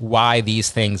reasons why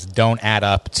these things don't add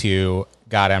up to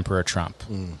God Emperor Trump.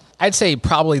 I'd say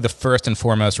probably the first and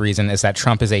foremost reason is that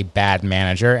Trump is a bad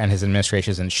manager and his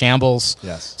administration is in shambles.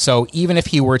 Yes. So even if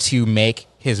he were to make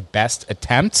his best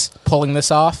attempt pulling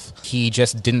this off, he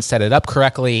just didn't set it up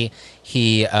correctly.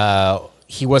 He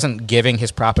wasn't giving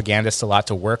his propagandists a lot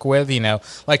to work with,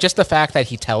 like just the fact that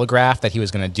he telegraphed that he was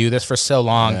going to do this for so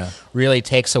long really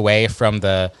takes away from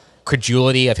the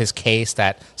credulity of his case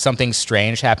that something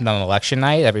strange happened on election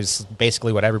night. That was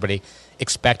basically what everybody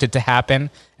expected to happen.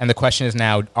 And the question is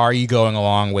now, are you going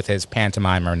along with his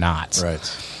pantomime or not?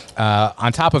 Right.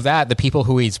 On top of that, the people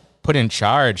who he's put in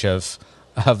charge of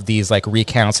these like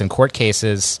recounts and court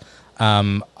cases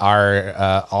are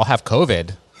all have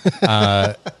COVID.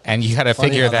 And you got to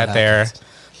figure that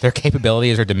their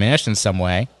capabilities are diminished in some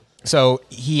way. So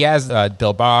he has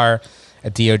Bill Barr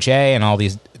at DOJ and all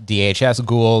these DHS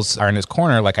ghouls are in his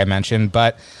corner, like I mentioned,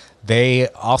 but they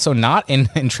also not in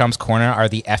Trump's corner are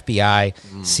the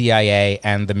FBI, CIA,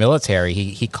 and the military.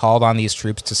 He called on these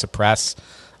troops to suppress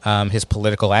his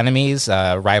political enemies,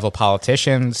 rival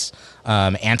politicians,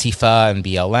 Antifa and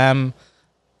BLM,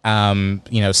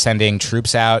 sending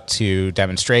troops out to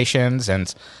demonstrations,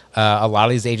 and a lot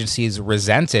of these agencies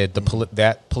resented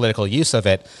that political use of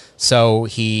it. So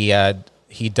he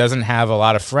doesn't have a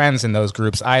lot of friends in those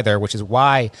groups either, which is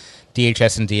why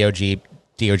DHS and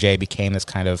DOJ became this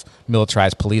kind of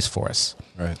militarized police force.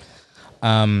 Right.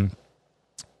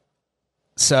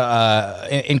 So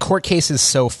in court cases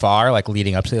so far, like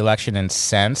leading up to the election and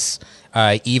since,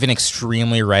 even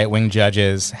extremely right-wing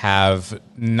judges have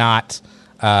not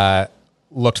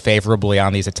looked favorably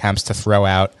on these attempts to throw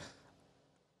out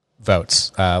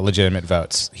votes, legitimate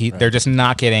votes. They're just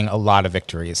not getting a lot of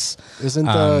victories. Isn't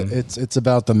it's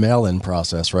about the mail-in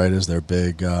process, right? Is their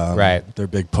big their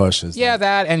big push?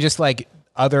 That and just like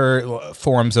other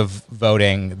forms of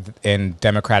voting in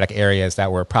Democratic areas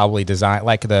that were probably designed,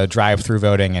 like the drive-through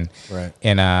voting, and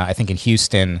in I think in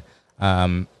Houston,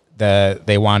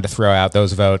 they wanted to throw out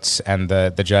those votes, and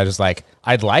the judge is like,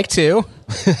 I'd like to,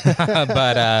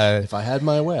 but if I had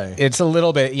my way, it's a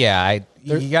little bit, you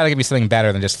got to give me something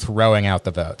better than just throwing out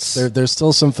the votes. There's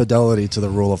still some fidelity to the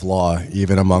rule of law,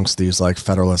 even amongst these like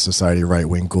Federalist Society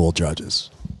right-wing ghoul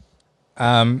judges.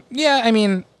 I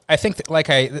mean, I think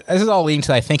that, this is all leading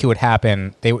to, I think it would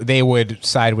happen. They would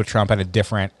side with Trump at a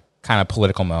different kind of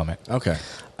political moment. Okay.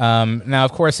 Now,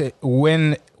 of course,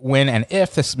 when and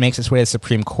if this makes its way to the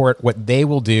Supreme Court, what they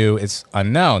will do is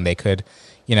unknown. They could,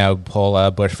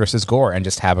 pull Bush versus Gore and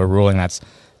just have a ruling that's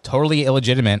totally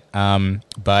illegitimate,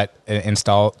 but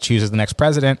chooses the next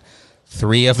president.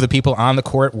 3 of the people on the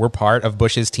court were part of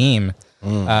Bush's team,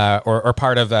 or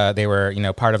part of they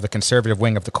were part of the conservative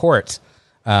wing of the court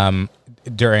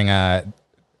during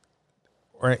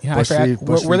were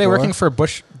they working for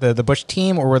Bush, the Bush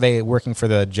team, or were they working for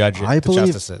the I believe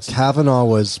justices? Kavanaugh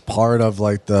was part of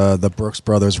like the Brooks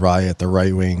Brothers riot, the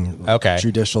right wing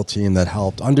judicial team that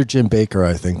helped under Jim Baker.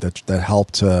 I think that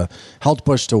helped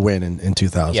Bush to win in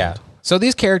 2000. Yeah. So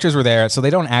these characters were there, so they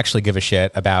don't actually give a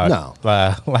shit about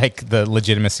like the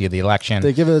legitimacy of the election.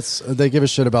 They give a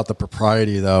shit about the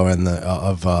propriety though, and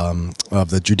of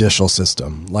the judicial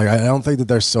system. Like I don't think that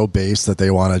they're so base that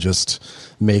they want to just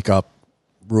make up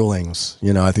rulings.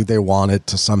 You know, I think they want it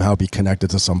to somehow be connected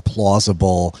to some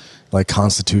plausible like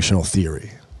constitutional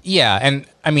theory. Yeah, and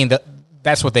I mean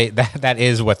that's what that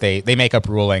is what they make up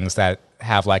rulings that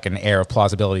have like an air of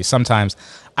plausibility. Sometimes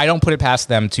I don't put it past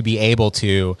them to be able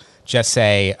to just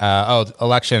say,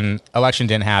 election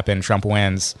didn't happen, Trump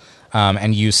wins,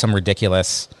 and use some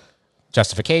ridiculous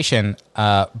justification.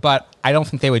 But I don't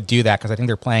think they would do that because I think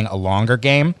they're playing a longer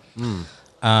game,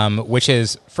 which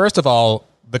is, first of all,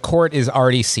 the court is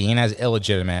already seen as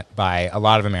illegitimate by a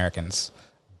lot of Americans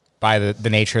by the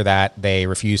nature that they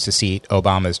refuse to seat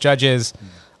Obama's judges,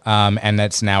 and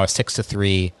that's now a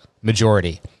 6-3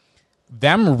 majority.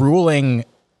 Them ruling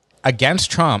against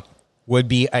Trump would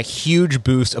be a huge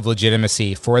boost of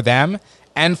legitimacy for them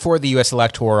and for the U.S.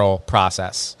 electoral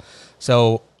process.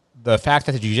 So the fact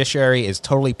that the judiciary is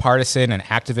totally partisan and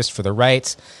activist for the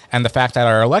rights, and the fact that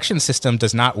our election system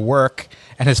does not work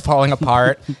and is falling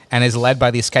apart and is led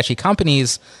by these sketchy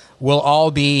companies will all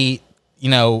be,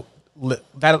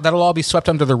 that'll all be swept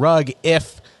under the rug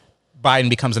if Biden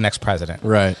becomes the next president.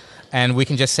 Right. And we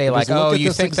can just say like,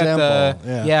 you think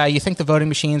you think the voting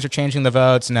machines are changing the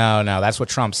votes? No, that's what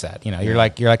Trump said. You're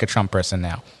like a Trump person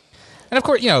now. And of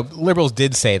course, liberals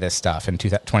did say this stuff in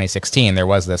 2016. There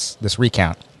was this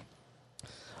recount.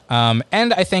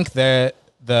 And I think the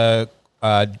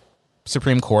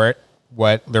Supreme Court,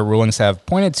 what their rulings have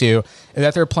pointed to, is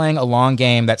that they're playing a long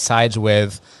game that sides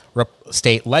with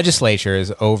state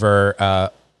legislatures over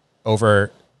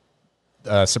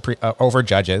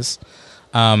judges.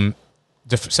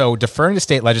 So deferring to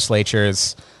state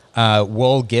legislatures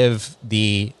will give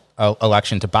the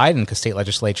election to Biden because state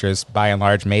legislatures, by and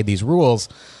large, made these rules.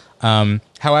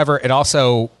 However, it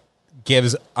also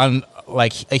gives a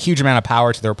huge amount of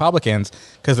power to the Republicans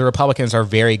because the Republicans are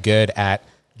very good at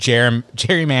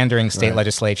gerrymandering state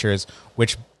legislatures,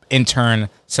 which in turn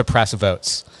suppress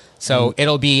votes. So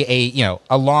it'll be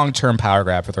a long-term power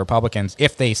grab for the Republicans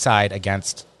if they side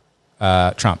against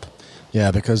Trump. Yeah,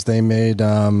 because they made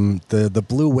the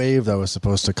blue wave that was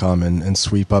supposed to come and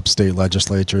sweep up state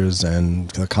legislatures and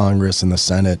the Congress and the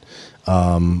Senate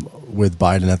with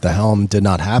Biden at the helm did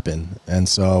not happen. And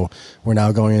so we're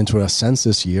now going into a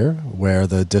census year where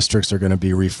the districts are going to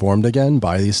be reformed again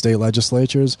by these state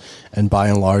legislatures. And by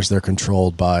and large, they're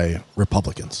controlled by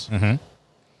Republicans.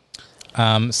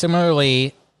 Mm-hmm.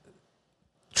 Similarly,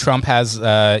 Trump has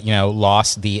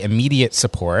lost the immediate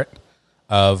support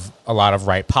of a lot of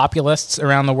right populists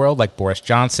around the world, like Boris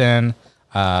Johnson,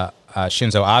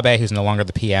 Shinzo Abe, who's no longer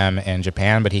the PM in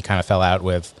Japan, but he kind of fell out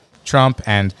with Trump.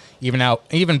 And even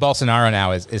Bolsonaro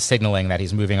now is signaling that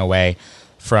he's moving away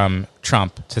from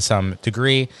Trump to some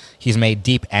degree. He's made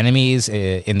deep enemies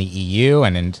in the EU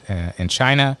and in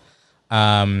China.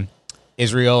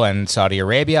 Israel and Saudi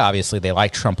Arabia, obviously they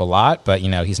like Trump a lot, but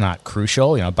he's not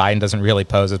crucial. Biden doesn't really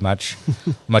pose as much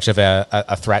of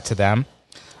a threat to them.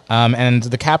 And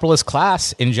the capitalist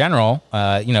class in general,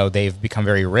 they've become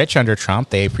very rich under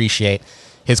Trump. They appreciate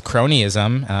his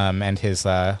cronyism and his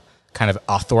kind of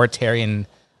authoritarian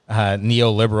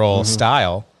neoliberal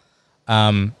style,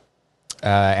 and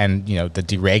the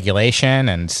deregulation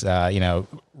and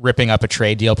ripping up a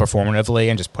trade deal performatively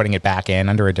and just putting it back in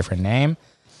under a different name.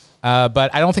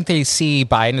 But I don't think they see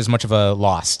Biden as much of a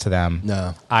loss to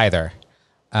them either.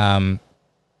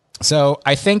 So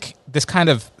I think this kind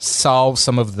of solves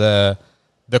some of the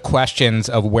questions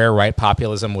of where right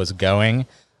populism was going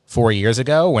 4 years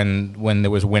ago when there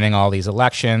was winning all these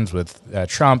elections with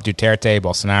Trump, Duterte,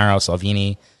 Bolsonaro,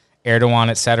 Salvini, Erdogan,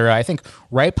 etc. I think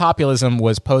right populism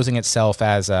was posing itself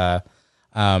as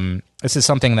this is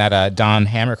something that Don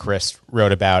Hammerchrist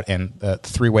wrote about in the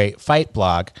Three-Way Fight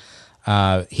blog.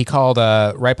 He called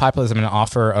right populism an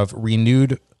offer of a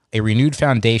renewed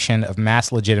foundation of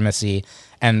mass legitimacy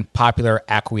and popular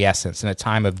acquiescence in a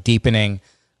time of deepening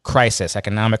crisis,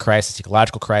 economic crisis,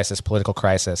 ecological crisis, political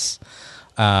crisis.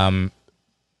 And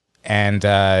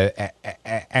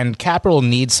capital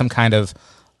needs some kind of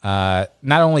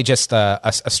not only just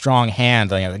a strong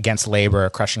hand against labor,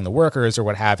 crushing the workers or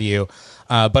what have you,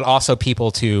 but also people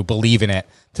to believe in it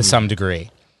to some degree.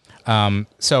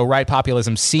 So right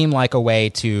populism seemed like a way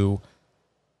to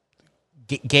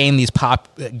game these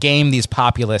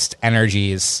populist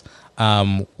energies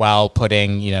while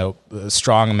putting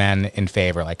strong men in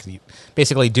favor, like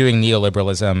basically doing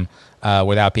neoliberalism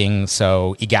without being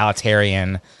so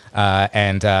egalitarian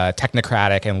and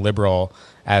technocratic and liberal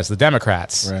as the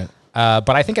Democrats. Right.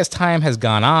 But I think as time has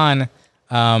gone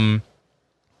on,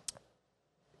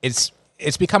 it's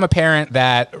become apparent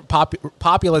that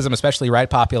populism, especially right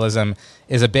populism,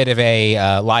 is a bit of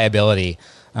a liability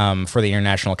for the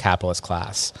international capitalist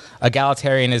class.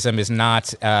 Egalitarianism is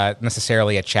not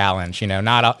necessarily a challenge.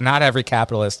 Not every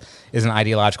capitalist is an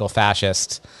ideological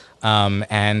fascist,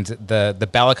 and the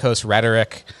bellicose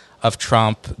rhetoric of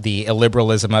Trump, the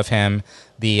illiberalism of him,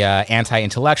 the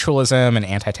anti-intellectualism and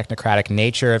anti-technocratic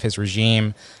nature of his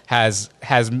regime has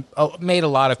made a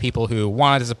lot of people who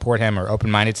wanted to support him or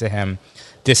open-minded to him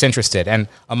disinterested. And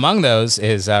among those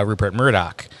is Rupert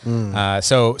Murdoch.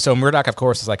 So Murdoch, of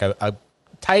course, is like a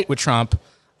tight with Trump,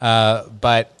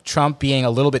 but Trump being a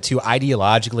little bit too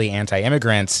ideologically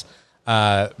anti-immigrant,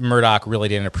 Murdoch really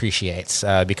didn't appreciate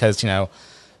because,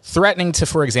 threatening to,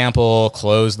 for example,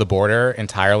 close the border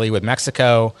entirely with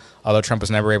Mexico, although Trump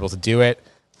was never able to do it,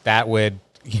 that would,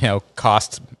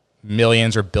 cost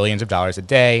millions or billions of dollars a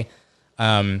day.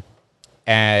 And,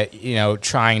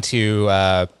 trying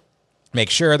to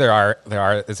make sure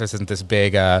this isn't this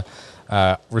big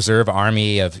reserve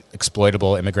army of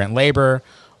exploitable immigrant labor,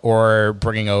 or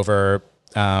bringing over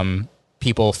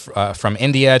people from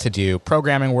India to do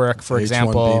programming work, for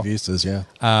example. H-1B visas,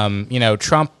 yeah.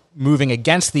 Trump moving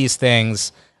against these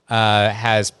things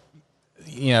has,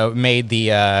 made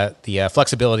the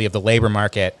flexibility of the labor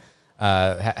market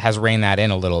has reined that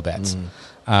in a little bit,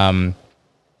 in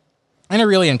a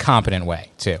really incompetent way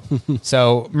too.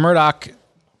 So Murdoch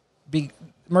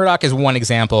is one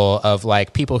example of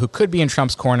like people who could be in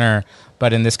Trump's corner,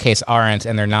 but in this case aren't,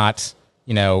 and they're not.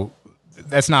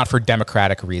 That's not for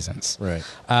democratic reasons. Right.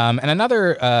 And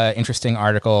another interesting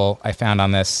article I found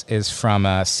on this is from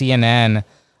CNN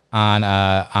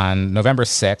on November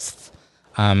 6th.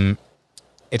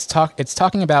 It's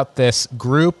talking about this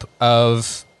group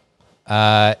of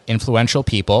influential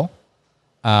people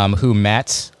who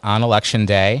met on Election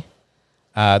Day.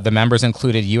 The members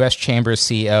included U.S. Chambers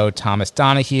CEO Thomas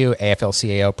Donahue,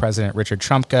 AFL-CIO President Richard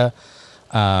Trumka,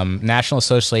 National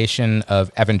Association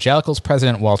of Evangelicals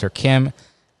President Walter Kim,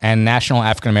 and National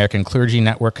African American Clergy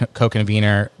Network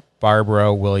co-convener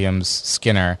Barbara Williams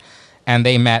Skinner. And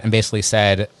they met and basically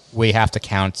said, we have to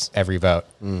count every vote.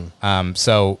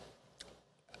 So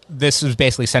this was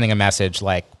basically sending a message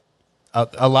like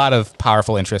a lot of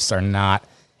powerful interests are not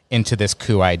into this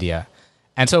coup idea.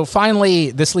 And so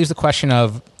finally, this leaves the question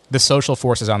of the social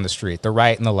forces on the street, the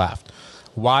right and the left.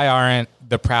 Why aren't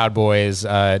the Proud Boys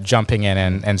jumping in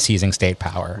and seizing state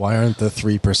power? Why aren't the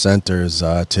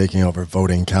 3%ers taking over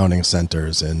voting counting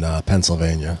centers in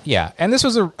Pennsylvania? Yeah, and this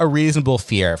was a reasonable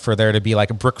fear for there to be like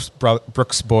a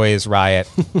Brooks Boys riot.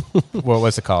 What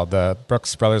was it called? The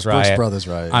Brooks Brothers riot. Brooks Brothers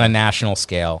riot. On a national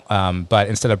scale. But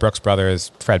instead of Brooks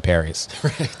Brothers, Fred Perry's.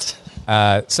 Right.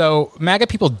 So MAGA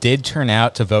people did turn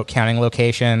out to vote counting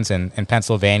locations in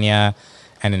Pennsylvania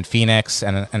and in Phoenix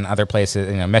and other places,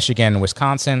 Michigan and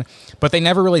Wisconsin. But they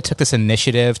never really took this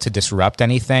initiative to disrupt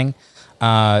anything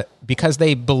because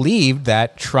they believed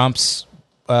that Trump's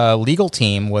legal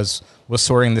team was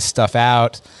sorting this stuff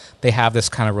out. They have this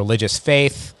kind of religious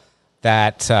faith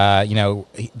that,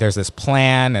 there's this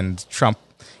plan and Trump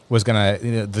was going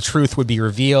to, the truth would be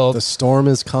revealed. The storm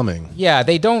is coming. Yeah,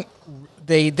 they don't,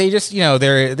 they just,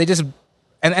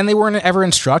 and they weren't ever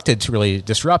instructed to really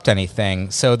disrupt anything,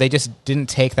 so they just didn't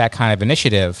take that kind of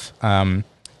initiative.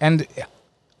 And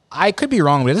I could be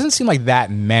wrong, but it doesn't seem like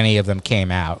that many of them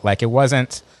came out. Like, it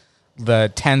wasn't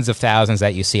the tens of thousands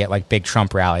that you see at like big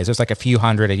Trump rallies. There's like a few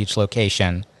hundred at each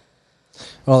location.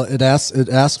 Well, it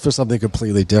asks for something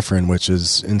completely different, which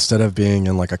is instead of being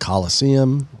in like a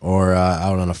coliseum or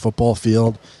out on a football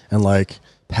field and like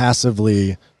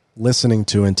passively listening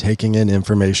to and taking in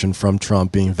information from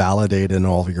Trump, being validated in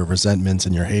all of your resentments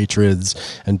and your hatreds,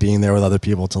 and being there with other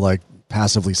people to like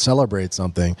passively celebrate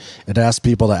something, it asks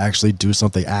people to actually do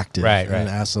something active. Right. And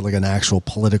it asks like an actual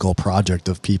political project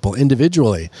of people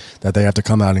individually that they have to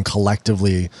come out and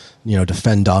collectively,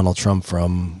 defend Donald Trump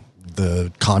from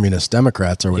the communist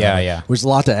Democrats or whatever. Yeah. Which is a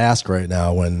lot to ask right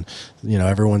now when,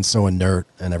 everyone's so inert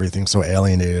and everything's so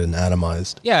alienated and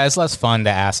atomized. Yeah, it's less fun to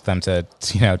ask them to,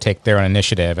 take their own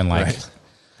initiative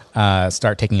and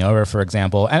start taking over, for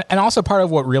example. And also part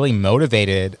of what really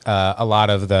motivated a lot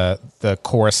of the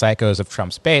core psychos of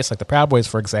Trump's base, like the Proud Boys,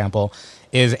 for example,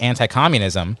 is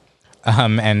anti-communism.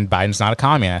 And Biden's not a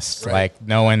communist. Right. Like,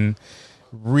 no one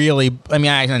really, I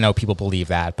know people believe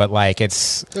that, but like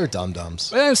they're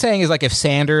dum-dums. What I'm saying is, like, if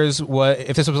this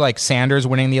was like Sanders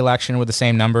winning the election with the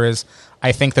same numbers,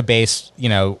 I think the base,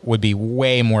 would be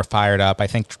way more fired up. I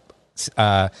think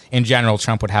in general,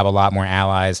 Trump would have a lot more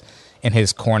allies in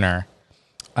his corner.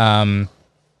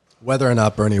 Whether or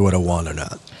not Bernie would have won or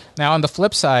not. Now, on the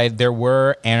flip side, there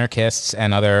were anarchists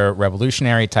and other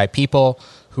revolutionary type people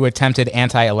who attempted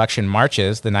anti-election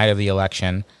marches the night of the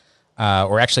election,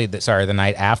 the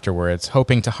night afterwards,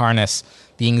 hoping to harness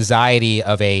the anxiety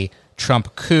of a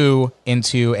Trump coup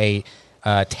into a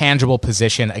tangible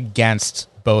position against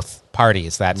both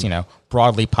parties. That's,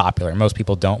 broadly popular. Most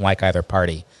people don't like either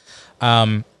party.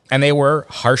 And they were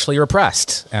harshly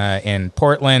repressed. In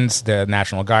Portland, the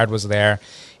National Guard was there.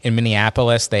 In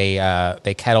Minneapolis, they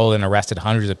kettled and arrested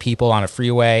hundreds of people on a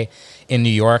freeway. In New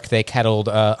York, they kettled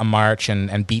a march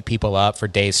and beat people up for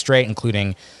days straight,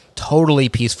 including totally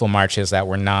peaceful marches that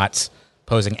were not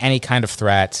posing any kind of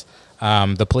threat.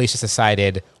 The police just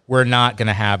decided, we're not going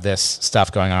to have this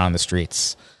stuff going on the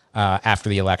streets after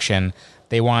the election.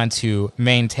 They wanted to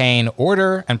maintain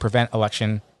order and prevent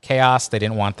election chaos. They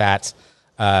didn't want that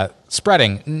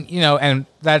spreading, and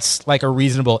that's like a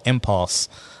reasonable impulse.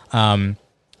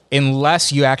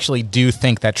 Unless you actually do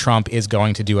think that Trump is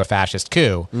going to do a fascist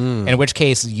coup, in which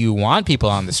case you want people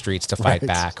on the streets to fight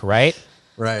back, right?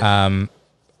 Right.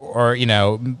 Or,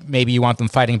 maybe you want them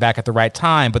fighting back at the right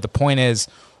time. But the point is,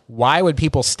 why would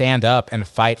people stand up and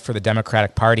fight for the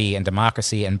Democratic Party and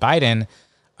democracy and Biden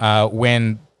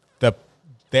when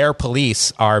their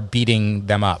police are beating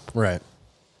them up? Right.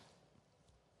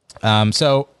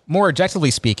 So more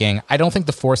objectively speaking, I don't think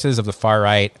the forces of the far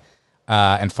right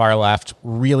and far left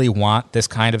really want this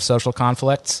kind of social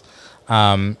conflicts.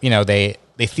 They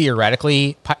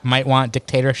theoretically might want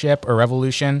dictatorship or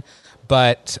revolution,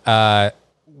 but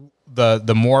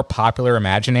the more popular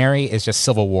imaginary is just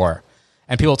civil war.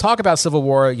 And people talk about civil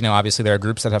war. Obviously there are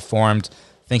groups that have formed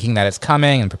thinking that it's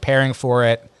coming and preparing for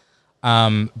it.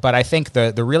 But I think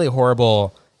the really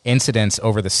horrible incidents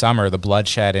over the summer, the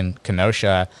bloodshed in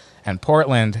Kenosha and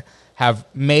Portland, have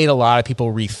made a lot of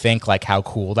people rethink like how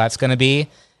cool that's going to be.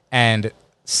 And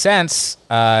since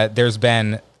there's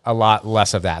been a lot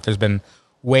less of that. There's been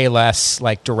way less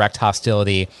like direct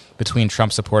hostility between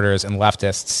Trump supporters and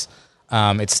leftists.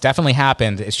 It's definitely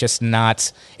happened. It's just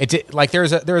not. There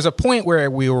was a point where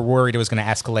we were worried it was going to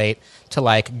escalate to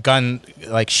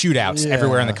shootouts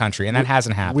everywhere in the country, and that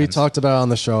hasn't happened. We talked about on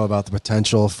the show about the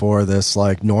potential for this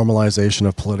like normalization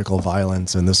of political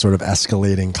violence and this sort of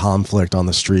escalating conflict on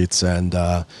the streets, and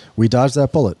we dodged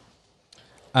that bullet.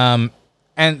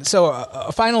 And so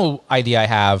a final idea I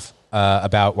have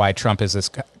about why Trump is this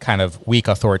kind of weak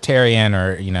authoritarian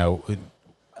or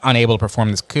unable to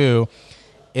perform this coup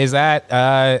is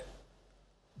that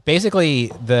basically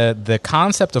the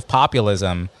concept of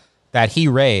populism that he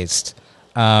raised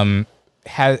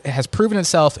has proven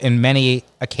itself in many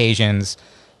occasions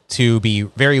to be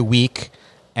very weak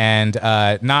and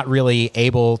not really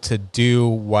able to do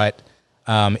what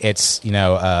its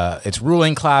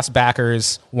ruling class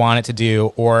backers want it to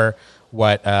do, or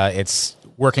what its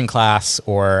working class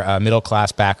or middle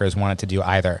class backers want it to do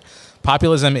either.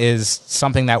 Populism is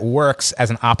something that works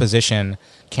as an opposition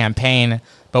campaign,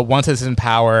 but once it's in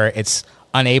power, it's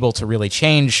unable to really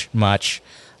change much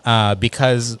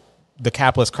because the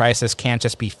capitalist crisis can't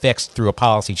just be fixed through a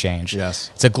policy change. Yes.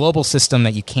 It's a global system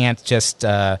that you can't just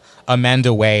amend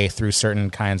away through certain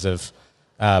kinds of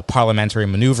parliamentary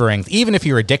maneuvering. Even if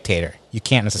you're a dictator, you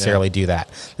can't necessarily do that.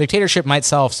 Dictatorship might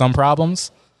solve some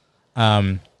problems.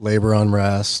 Labor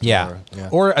unrest.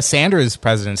 Or a Sanders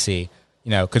presidency,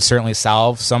 could certainly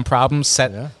solve some problems,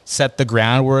 set the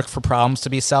groundwork for problems to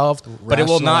be solved, but it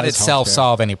will not itself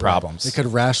solve any problems. It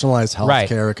could rationalize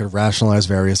healthcare, it could rationalize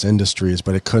various industries,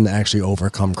 but it couldn't actually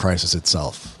overcome crisis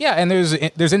itself. Yeah, and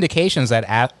there's indications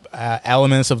that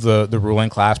elements of the ruling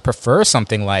class prefer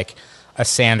something like a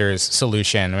Sanders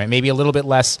solution, right? Maybe a little bit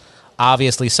less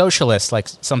obviously socialist, like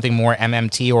something more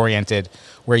MMT oriented,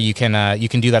 where you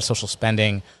can do that social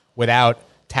spending without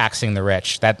taxing the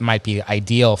rich. That might be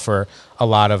ideal for a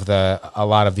lot of the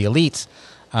elites,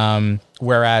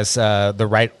 whereas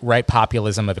the right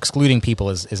populism of excluding people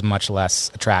is much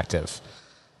less attractive.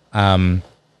 And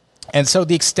so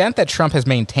the extent that Trump has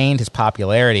maintained his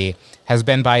popularity has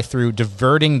been through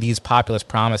diverting these populist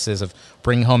promises of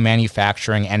bringing home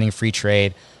manufacturing, ending free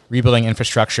trade, rebuilding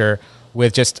infrastructure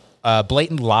with just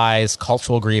blatant lies,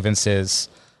 cultural grievances,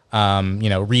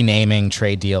 renaming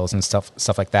trade deals and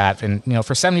stuff like that. And,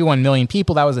 for 71 million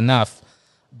people, that was enough.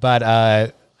 But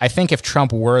I think if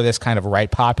Trump were this kind of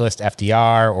right populist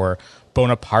FDR or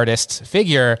Bonapartist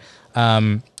figure,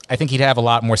 I think he'd have a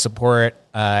lot more support,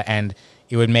 and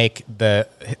it would make the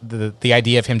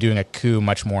idea of him doing a coup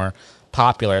much more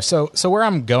popular. So where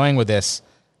I'm going with this,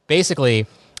 basically,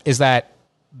 is that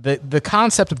the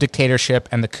concept of dictatorship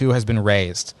and the coup has been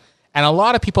raised. And a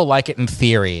lot of people like it in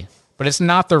theory, but it's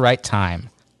not the right time.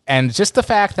 And just the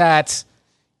fact that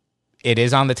it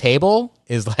is on the table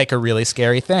is like a really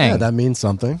scary thing. Yeah, that means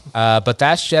something. But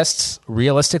that's just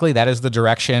realistically, that is the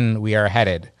direction we are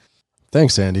headed.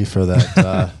 Thanks, Andy, for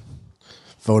that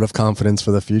vote of confidence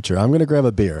for the future. I'm going to grab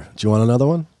a beer. Do you want another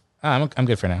one? I'm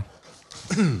good for now.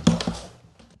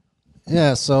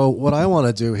 Yeah, so what I want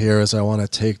to do here is I want to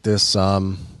take this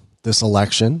this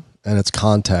election and its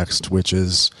context, which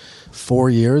is 4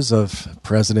 years of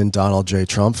President Donald J.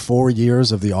 Trump, 4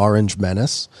 years of the Orange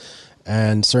Menace,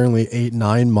 and certainly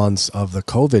 8-9 months of the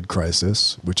COVID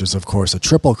crisis, which is, of course, a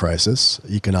triple crisis,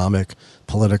 economic,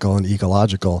 political, and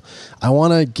ecological. I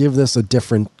want to give this a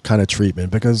different kind of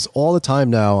treatment because all the time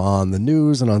now on the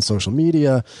news and on social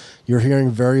media, you're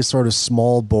hearing very sort of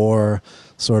small bore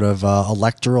sort of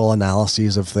electoral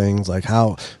analyses of things like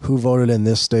who voted in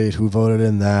this state, who voted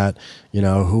in that,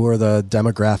 who are the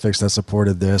demographics that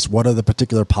supported this, what are the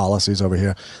particular policies over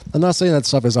here. I'm not saying that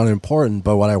stuff is unimportant,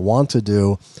 but what I want to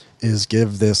do is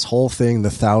give this whole thing the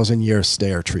 1,000-year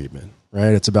stare treatment,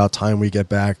 right? It's about time we get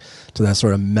back to that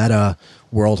sort of meta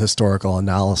world historical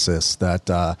analysis that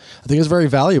I think is very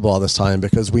valuable at this time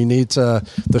because we need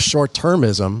the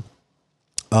short-termism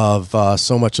of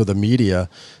so much of the media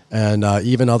and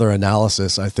even other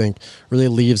analysis, I think, really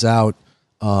leaves out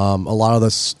a lot of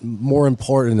the more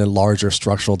important and larger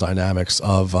structural dynamics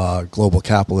of global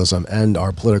capitalism and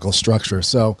our political structure.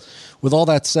 So with all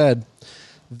that said,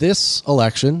 this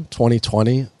election,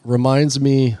 2020, reminds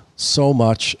me so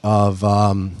much of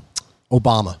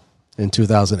Obama in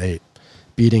 2008,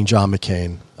 beating John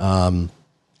McCain.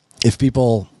 If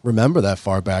people remember that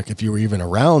far back, if you were even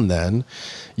around then,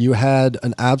 you had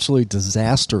an absolutely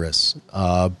disastrous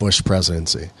Bush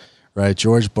presidency, right?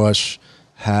 George Bush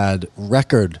had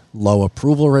record low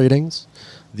approval ratings.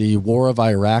 The war of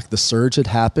Iraq, the surge had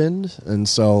happened, and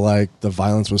so like the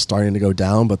violence was starting to go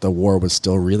down, but the war was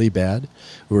still really bad.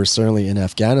 We were certainly in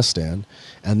Afghanistan.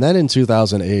 And then in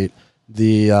 2008,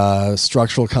 the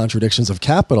structural contradictions of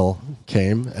capital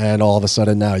came, and all of a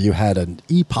sudden now you had an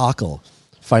epochal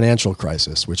financial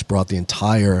crisis, which brought the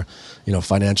entire,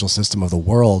 financial system of the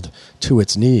world to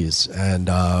its knees. And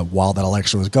while that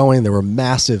election was going, there were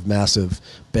massive, massive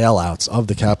bailouts of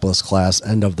the capitalist class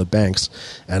and of the banks.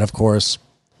 And of course,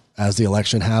 as the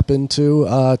election happened,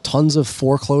 tons of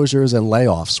foreclosures and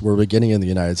layoffs were beginning in the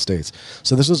United States.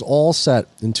 So this was all set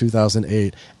in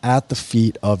 2008 at the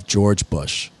feet of George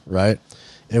Bush, right?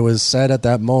 It was said at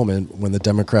that moment when the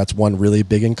Democrats won really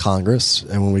big in Congress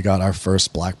and when we got our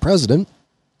first black president,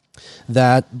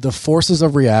 that the forces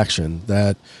of reaction,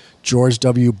 that George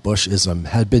W. Bushism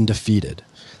had been defeated,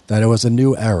 that it was a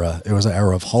new era. It was an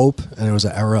era of hope and it was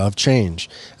an era of change.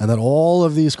 And that all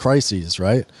of these crises,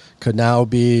 right, could now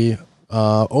be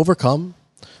overcome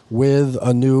with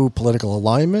a new political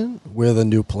alignment, with a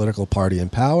new political party in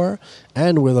power,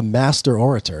 and with a master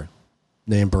orator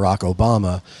named Barack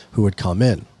Obama who would come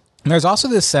in. And there's also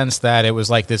this sense that it was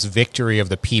like this victory of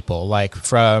the people, like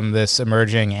from this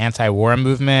emerging anti-war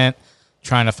movement,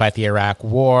 trying to fight the Iraq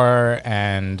war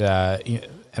and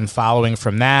following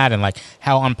from that, and like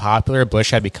how unpopular Bush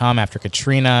had become after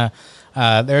Katrina.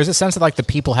 There's a sense that like the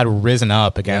people had risen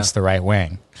up against the right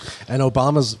wing. And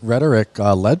Obama's rhetoric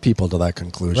led people to that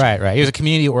conclusion. Right. He was a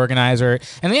community organizer.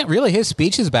 And really his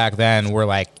speeches back then were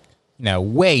like,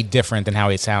 way different than how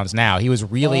he sounds now. He was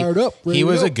really, he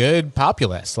was a good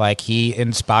populist. Like he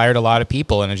inspired a lot of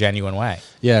people in a genuine way.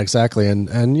 Yeah, exactly. And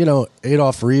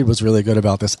Adolph Reed was really good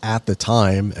about this at the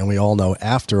time. And we all know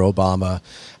after Obama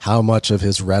how much of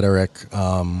his rhetoric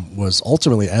was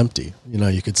ultimately empty.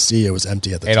 You could see it was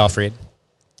empty at the time. Adolph Reed.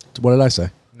 What did I say?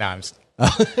 No, I'm just...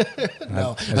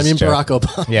 No, I mean Barack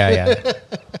Obama. Yeah.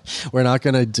 We're not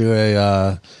going to do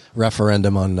a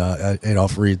referendum on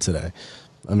Adolph Reed today.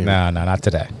 I mean, no, not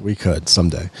today. We could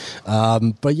someday.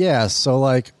 But yeah, so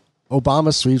like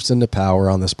Obama sweeps into power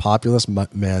on this populist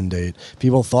mandate.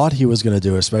 People thought he was going to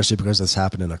do it, especially because this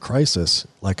happened in a crisis,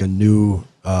 like a new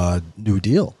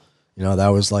deal. That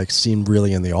was like seemed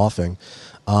really in the offing.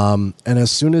 And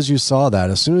as soon as you saw that,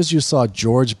 as soon as you saw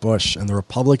George Bush and the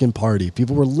Republican Party,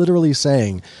 people were literally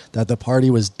saying that the party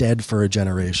was dead for a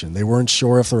generation. They weren't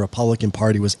sure if the Republican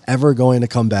Party was ever going to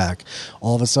come back.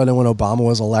 All of a sudden, when Obama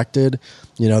was elected,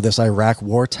 this Iraq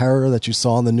war terror that you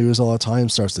saw in the news all the time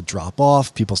starts to drop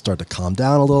off. People start to calm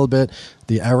down a little bit.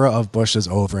 The era of Bush is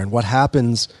over. And what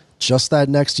happens just that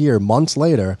next year, months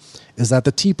later, is that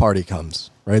the Tea Party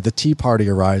comes. Right, the Tea Party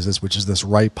arises, which is this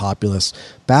right populist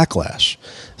backlash.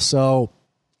 So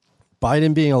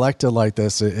Biden being elected like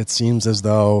this, it seems as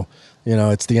though,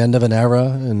 it's the end of an era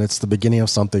and it's the beginning of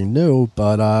something new.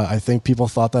 But I think people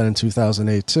thought that in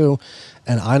 2008 too.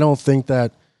 And I don't think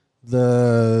that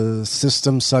the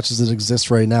system such as it exists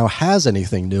right now has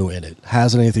anything new in it,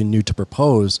 has anything new to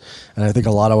propose. And I think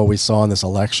a lot of what we saw in this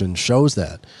election shows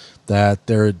that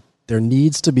there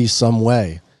needs to be some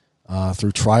way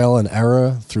through trial and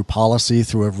error, through policy,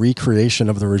 through a recreation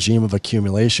of the regime of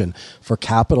accumulation for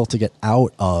capital to get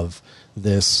out of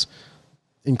this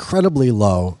incredibly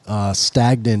low,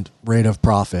 stagnant rate of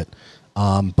profit.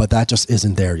 But that just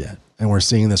isn't there yet. And we're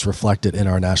seeing this reflected in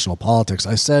our national politics.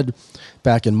 I said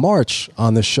back in March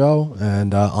on the show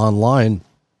and online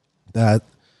that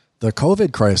the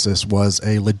COVID crisis was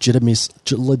a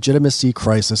legitimacy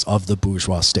crisis of the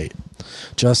bourgeois state.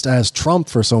 Just as Trump,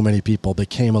 for so many people,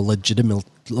 became a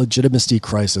legitimacy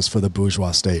crisis for the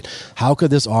bourgeois state. How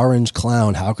could this orange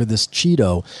clown, how could this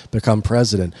Cheeto become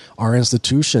president? Our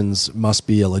institutions must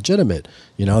be illegitimate.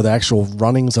 You know, the actual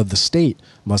runnings of the state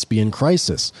must be in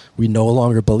crisis. We no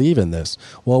longer believe in this.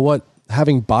 Well, what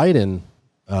having Biden,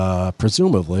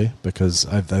 presumably, because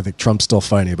I think Trump's still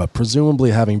fighting, but presumably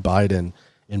having Biden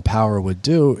in power would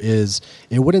do is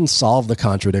it wouldn't solve the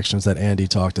contradictions that Andy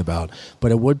talked about,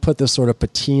 but it would put this sort of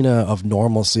patina of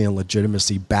normalcy and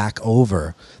legitimacy back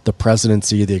over the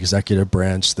presidency, the executive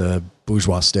branch, the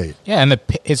bourgeois state. Yeah, and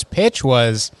his pitch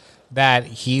was that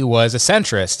he was a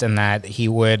centrist and that he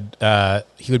would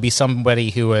be somebody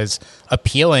who was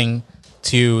appealing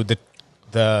to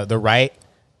the right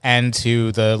and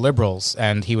to the liberals,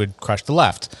 and he would crush the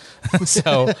left.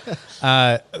 So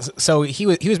he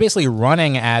was basically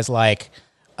running as like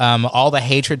all the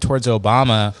hatred towards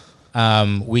Obama.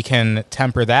 We can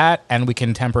temper that, and we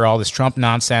can temper all this Trump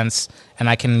nonsense, and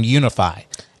I can unify.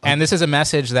 And this is a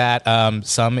message that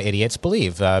some idiots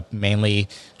believe, mainly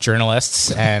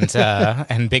journalists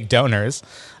and big donors.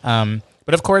 But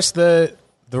of course, the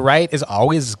right is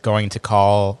always going to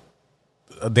call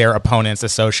their opponents a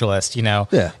socialist. You know,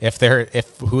 yeah.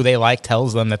 If who they like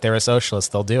tells them that they're a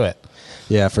socialist, they'll do it.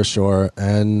 Yeah, for sure.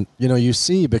 And you know, you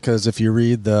see, because if you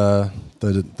read the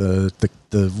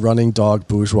running dog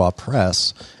bourgeois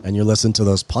press and you listen to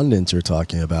those pundits you're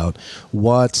talking about,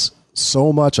 what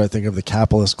so much I think of the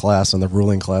capitalist class and the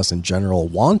ruling class in general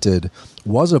wanted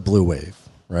was a blue wave.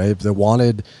 Right? They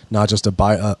wanted not just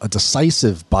a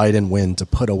decisive Biden win to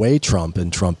put away Trump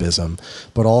and Trumpism,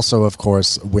 but also, of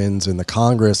course, wins in the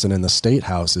Congress and in the state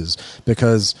houses,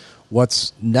 because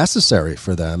what's necessary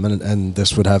for them, and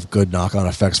this would have good knock-on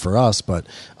effects for us, but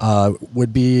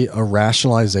would be a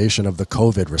rationalization of the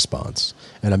COVID response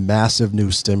and a massive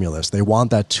new stimulus. They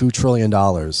want that $2 trillion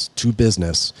to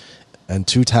business and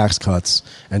to tax cuts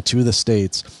and to the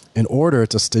states in order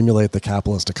to stimulate the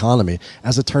capitalist economy.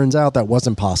 As it turns out, that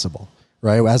wasn't possible,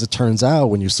 right? As it turns out,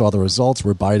 when you saw the results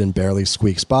where Biden barely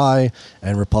squeaks by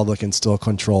and Republicans still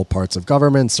control parts of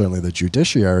government, certainly the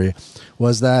judiciary,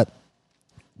 was that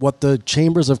what the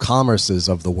chambers of commerces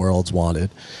of the world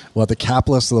wanted, what the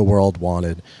capitalists of the world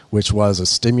wanted, which was a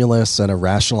stimulus and a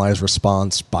rationalized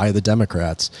response by the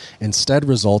Democrats, instead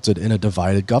resulted in a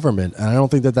divided government. And I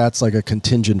don't think that that's like a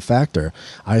contingent factor.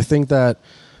 I think that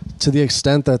to the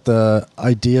extent that the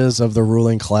ideas of the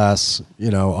ruling class, you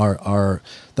know, are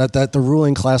that the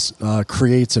ruling class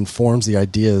creates and forms the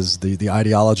ideas, the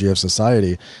ideology of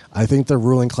society, I think the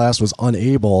ruling class was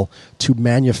unable to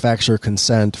manufacture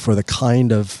consent for the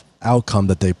kind of outcome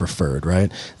that they preferred,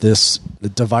 right? This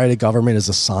divided government is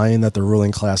a sign that the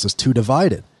ruling class is too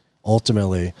divided,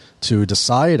 ultimately, to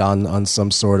decide on some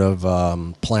sort of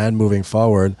plan moving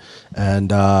forward,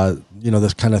 and you know,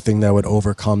 this kind of thing that would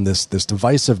overcome this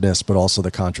divisiveness, but also the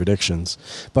contradictions.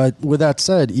 But with that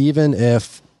said, even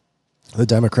if the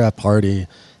Democrat Party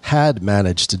had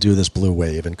managed to do this blue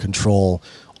wave and control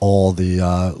all the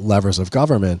levers of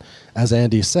government, as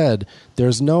Andy said,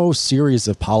 there's no series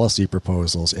of policy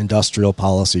proposals, industrial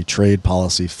policy, trade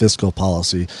policy, fiscal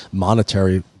policy,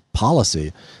 monetary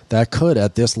policy, that could,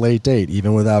 at this late date,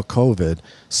 even without COVID,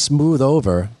 smooth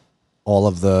over all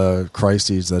of the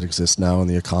crises that exist now in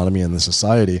the economy and the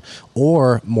society,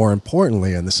 or more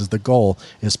importantly, and this is the goal,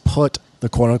 is put the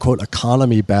quote-unquote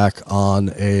economy back on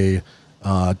a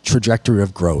trajectory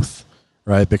of growth,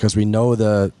 right? Because we know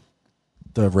the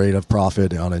rate of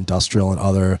profit on industrial and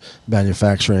other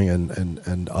manufacturing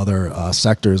and other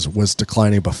sectors was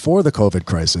declining before the COVID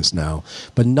crisis now.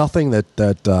 But nothing that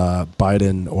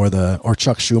Biden or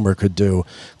Chuck Schumer could do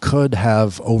could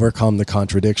have overcome the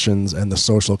contradictions and the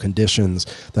social conditions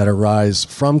that arise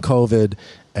from COVID,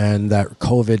 and that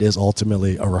COVID is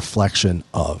ultimately a reflection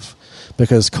of.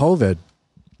 Because COVID,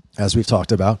 as we've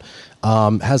talked about,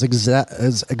 has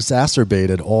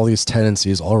exacerbated all these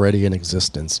tendencies already in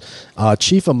existence.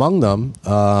 Chief among them,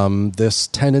 this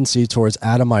tendency towards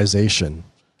atomization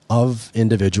of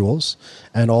individuals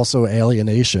and also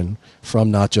alienation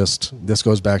from not just, this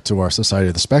goes back to our society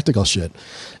of the spectacle shit,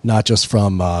 not just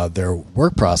from their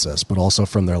work process, but also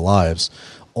from their lives.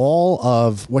 All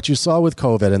of what you saw with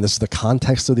COVID, and this is the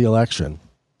context of the election,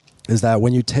 is that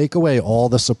when you take away all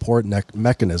the support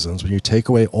mechanisms, when you take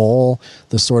away all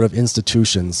the sort of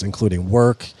institutions, including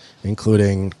work,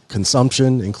 including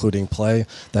consumption, including play,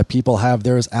 that people have,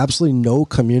 there is absolutely no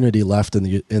community left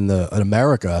in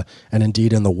America, and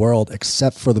indeed in the world,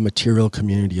 except for the material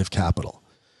community of capital.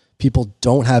 People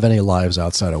don't have any lives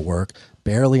outside of work,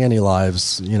 barely any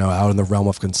lives, out in the realm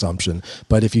of consumption.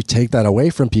 But if you take that away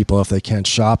from people, if they can't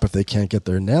shop, if they can't get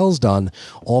their nails done,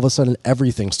 all of a sudden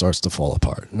everything starts to fall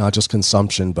apart. Not just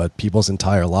consumption, but people's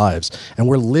entire lives. And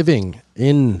we're living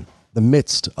in the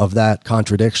midst of that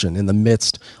contradiction, in the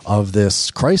midst of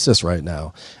this crisis right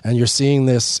now. And you're seeing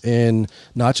this in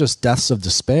not just deaths of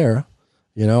despair.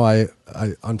 I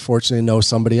unfortunately know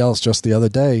somebody else just the other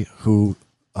day who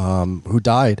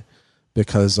died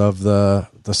because of the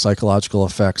psychological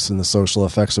effects and the social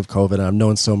effects of COVID. And I've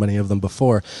known so many of them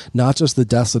before. Not just the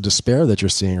deaths of despair that you're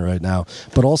seeing right now,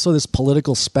 but also this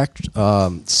political spectacle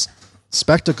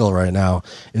right now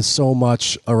is so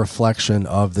much a reflection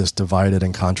of this divided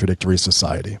and contradictory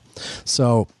society.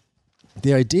 So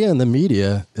the idea in the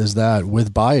media is that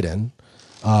with Biden,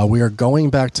 we are going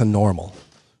back to normal.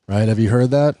 Right? Have you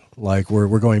heard that? Like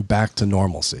we're going back to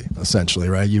normalcy, essentially,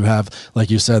 right? You have, like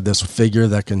you said, this figure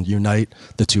that can unite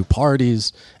the two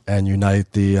parties and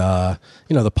unite the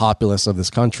the populace of this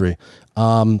country.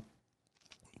 But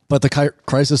the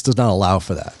crisis does not allow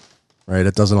for that, right?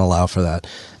 It doesn't allow for that.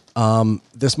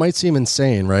 This might seem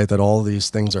insane, right? That all these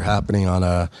things are happening on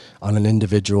an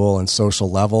individual and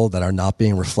social level that are not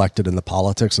being reflected in the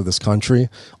politics of this country.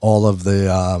 All of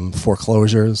the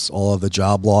foreclosures, all of the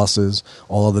job losses,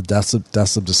 all of the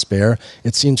deaths of despair.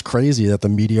 It seems crazy that the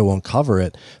media won't cover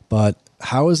it. But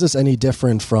how is this any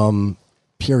different from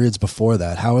periods before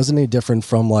that? How is it any different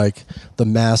from like the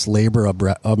mass labor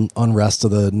unrest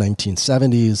of the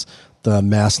 1970s? The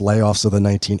mass layoffs of the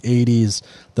 1980s,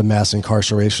 the mass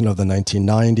incarceration of the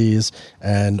 1990s,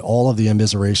 and all of the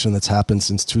immiseration that's happened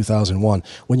since 2001.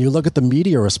 When you look at the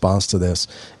media response to this,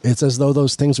 it's as though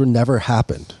those things were never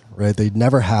happened, right? They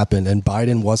never happened, and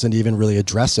Biden wasn't even really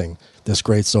addressing this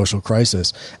great social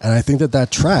crisis. And I think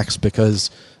that tracks because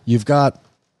you've got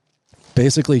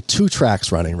basically two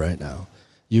tracks running right now.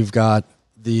 You've got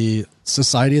the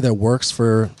society that works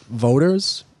for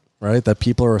voters, right, that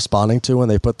people are responding to when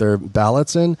they put their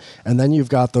ballots in. And then you've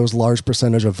got those large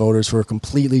percentage of voters who are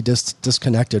completely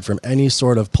disconnected from any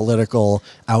sort of political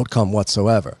outcome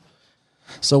whatsoever.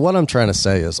 So what I'm trying to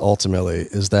say is ultimately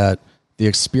is that the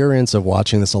experience of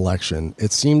watching this election,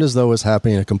 it seemed as though it was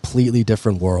happening in a completely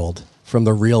different world from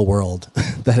the real world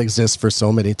that exists for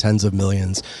so many tens of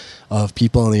millions of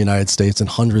people in the United States and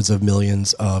hundreds of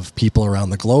millions of people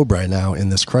around the globe right now in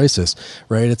this crisis,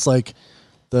 right? It's like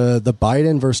the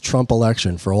Biden versus Trump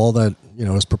election, for all that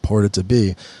is purported to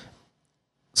be,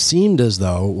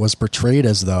 was portrayed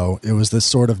as though it was this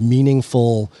sort of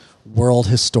meaningful world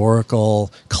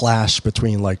historical clash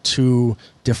between like two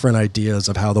different ideas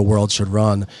of how the world should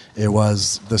run. It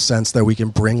was the sense that we can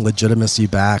bring legitimacy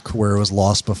back where it was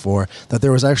lost before, that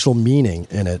there was actual meaning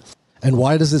in it. And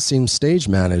why does it seem stage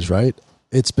managed, right?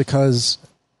 It's because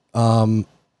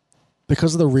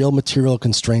of the real material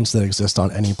constraints that exist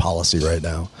on any policy right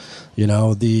now.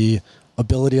 The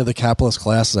ability of the capitalist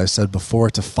class, as I said before,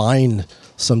 to find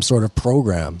some sort of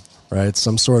program, right?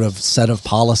 Some sort of set of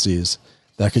policies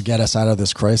that could get us out of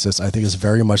this crisis, I think is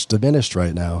very much diminished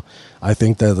right now. I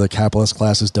think that the capitalist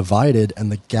class is divided,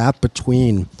 and the gap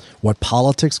between what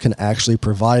politics can actually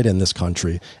provide in this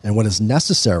country and what is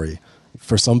necessary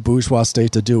for some bourgeois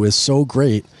state to do is so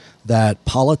great that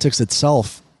politics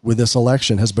itself with this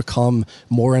election has become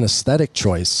more an aesthetic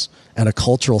choice and a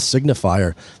cultural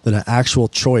signifier than an actual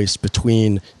choice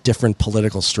between different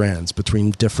political strands,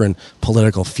 between different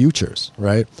political futures,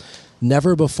 right?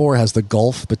 Never before has the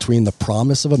gulf between the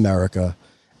promise of America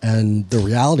and the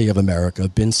reality of America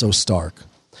been so stark.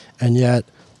 And yet,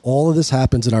 all of this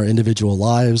happens in our individual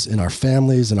lives, in our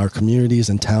families, in our communities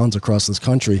and towns across this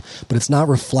country, but it's not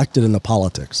reflected in the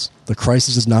politics. The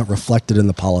crisis is not reflected in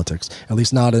the politics, at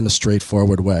least not in a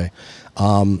straightforward way.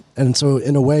 And so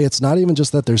in a way, it's not even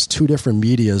just that there's two different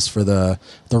medias for the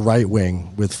right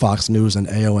wing with Fox News and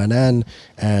AONN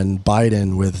and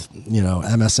Biden with,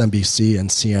 MSNBC and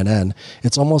CNN.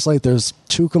 It's almost like there's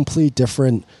two complete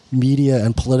different media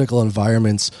and political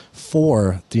environments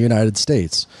for the United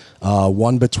States.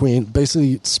 One between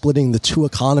basically splitting the two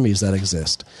economies that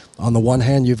exist. On the one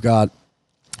hand, you've got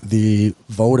the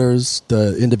voters,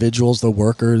 the individuals, the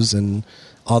workers, and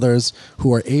others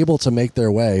who are able to make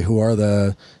their way, who are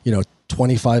the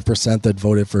 25% that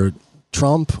voted for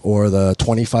Trump or the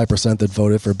 25% that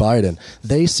voted for Biden,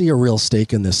 they see a real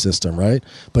stake in this system, right?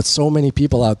 But so many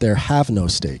people out there have no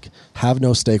stake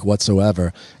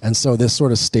whatsoever. And so this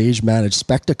sort of stage managed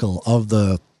spectacle of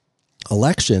the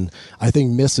election, I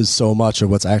think, misses so much of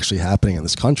what's actually happening in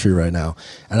this country right now.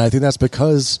 And I think that's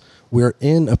because we're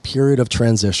in a period of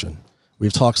transition.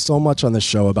 We've talked so much on this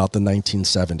show about the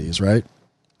 1970s, right?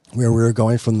 Where we were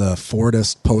going from the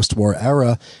Fordist post-war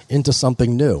era into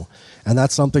something new. And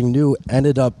that something new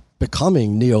ended up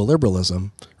becoming neoliberalism,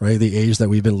 right? The age that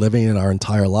we've been living in our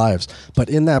entire lives. But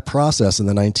in that process in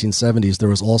the 1970s, there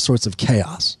was all sorts of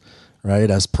chaos,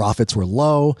 right? As profits were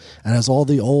low and as all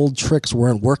the old tricks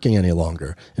weren't working any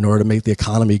longer in order to make the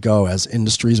economy go, as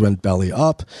industries went belly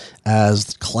up,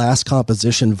 as class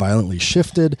composition violently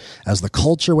shifted, as the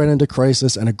culture went into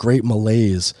crisis and a great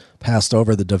malaise passed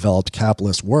over the developed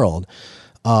capitalist world.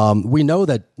 We know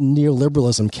that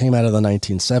neoliberalism came out of the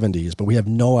 1970s, but we have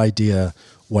no idea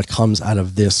what comes out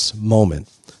of this moment,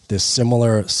 this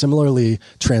similarly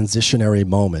transitionary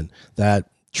moment that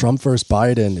Trump versus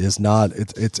Biden is not,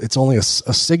 it's only a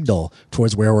signal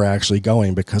towards where we're actually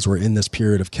going because we're in this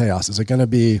period of chaos. Is it going to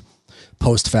be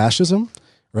post-fascism,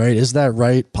 right? Is that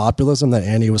right populism that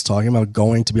Andy was talking about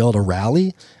going to be able to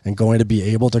rally and going to be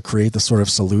able to create the sort of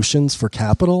solutions for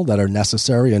capital that are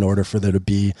necessary in order for there to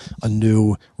be a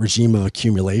new regime of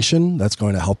accumulation that's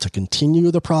going to help to continue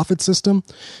the profit system?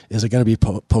 Is it going to be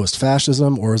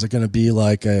post-fascism, or is it going to be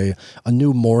like a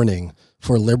new morning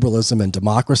for liberalism and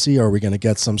democracy? Or are we going to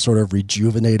get some sort of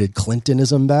rejuvenated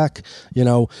Clintonism back?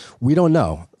 We don't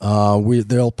know.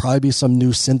 There'll probably be some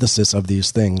new synthesis of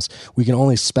these things. We can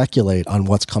only speculate on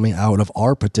what's coming out of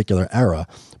our particular era,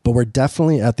 but we're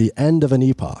definitely at the end of an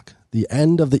epoch, the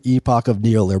end of the epoch of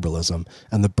neoliberalism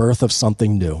and the birth of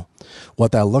something new.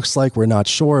 What that looks like, we're not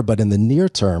sure, but in the near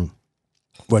term,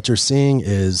 what you're seeing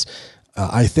is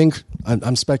I think,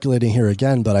 I'm speculating here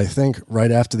again, but I think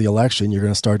right after the election, you're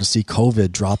going to start to see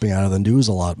COVID dropping out of the news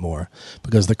a lot more,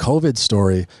 because the COVID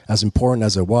story, as important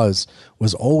as it was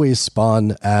always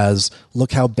spun as,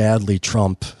 look how badly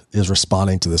Trump is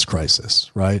responding to this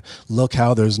crisis, right? Look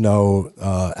how there's no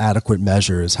adequate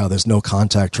measures, how there's no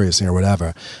contact tracing or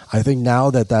whatever. I think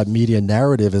now that media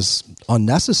narrative is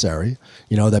unnecessary,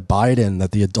 that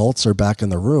the adults are back in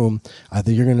the room, I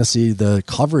think you're going to see the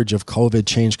coverage of COVID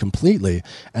change completely.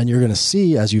 And you're going to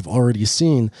see, as you've already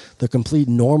seen, the complete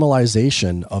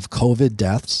normalization of COVID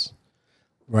deaths,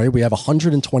 right? We have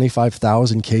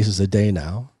 125,000 cases a day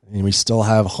now, and we still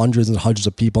have hundreds and hundreds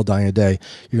of people dying a day.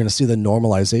 You're going to see the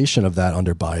normalization of that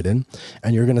under Biden,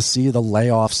 and you're going to see the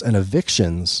layoffs and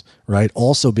evictions, right,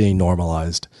 also being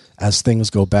normalized as things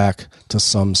go back to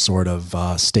some sort of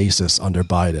stasis under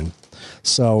Biden.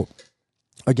 So,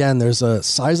 again, there's a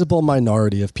sizable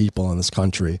minority of people in this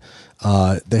country.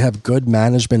 They have good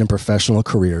management and professional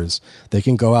careers. They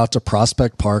can go out to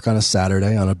Prospect Park on a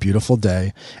Saturday on a beautiful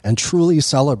day and truly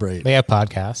celebrate. They have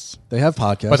podcasts.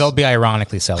 But they'll be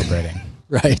ironically celebrating.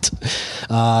 Right.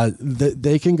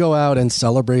 They can go out and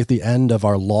celebrate the end of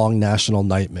our long national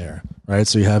nightmare, right?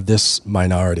 So you have this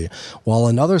minority, while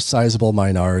another sizable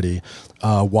minority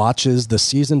watches the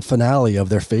season finale of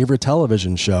their favorite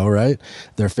television show, right?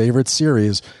 Their favorite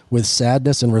series, with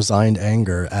sadness and resigned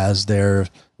anger as their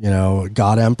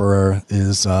God Emperor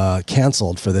is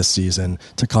canceled for this season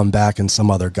to come back in some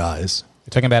other guise. You're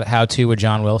talking about How To with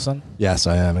John Wilson? Yes,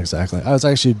 I am, exactly. I was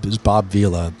actually Bob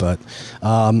Vila, but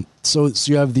so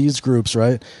you have these groups,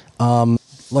 right?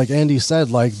 Like Andy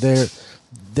said, like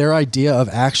their idea of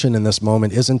action in this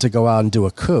moment isn't to go out and do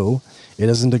a coup. It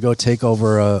isn't to go take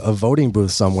over a voting booth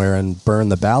somewhere and burn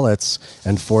the ballots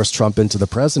and force Trump into the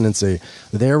presidency.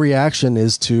 Their reaction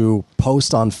is to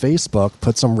post on Facebook,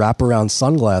 put some wraparound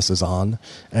sunglasses on,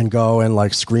 and go and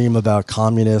like scream about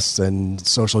communists and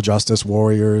social justice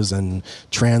warriors and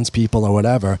trans people or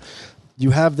whatever. You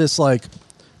have this like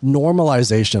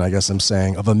normalization, I guess I'm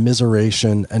saying, of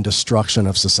immiseration and destruction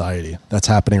of society that's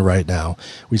happening right now.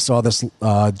 We saw this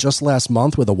just last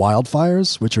month with the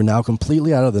wildfires, which are now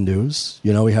completely out of the news.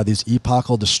 We had these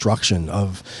epochal destruction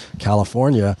of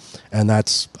California, and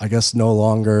that's, I guess, no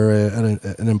longer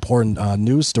an important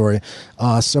news story,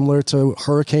 similar to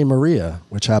Hurricane Maria,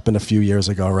 which happened a few years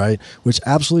ago, right? Which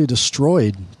absolutely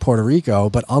destroyed Puerto Rico,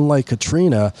 but unlike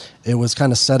Katrina, it was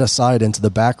kind of set aside into the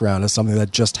background as something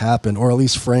that just happened, or at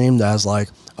least framed as like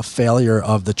a failure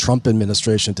of the Trump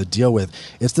administration to deal with.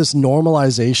 It's this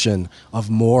normalization of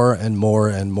more and more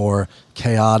and more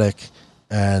chaotic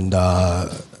and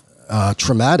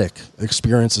traumatic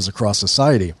experiences across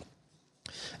society.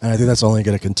 And I think that's only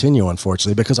going to continue,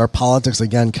 unfortunately, because our politics,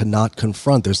 again, cannot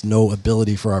confront. There's no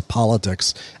ability for our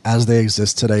politics as they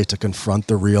exist today to confront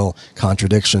the real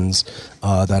contradictions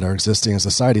that are existing in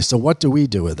society. So what do we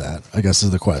do with that, I guess,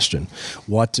 is the question.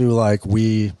 What do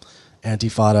we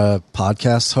Antifada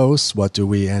podcast hosts, what do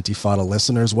we Antifada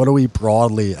listeners, what do we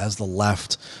broadly as the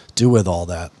left do with all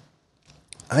that?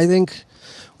 I think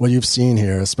what you've seen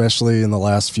here, especially in the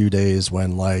last few days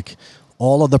when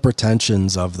all of the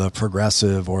pretensions of the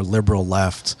progressive or liberal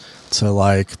left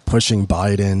to pushing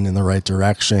Biden in the right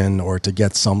direction or to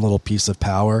get some little piece of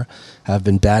power have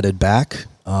been batted back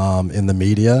in the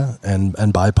media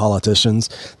and by politicians.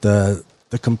 The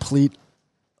complete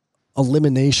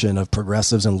elimination of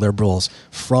progressives and liberals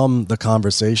from the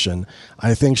conversation,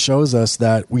 I think, shows us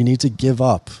that we need to give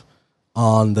up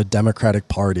on the Democratic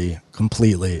Party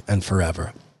completely and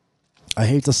forever. I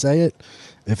hate to say it.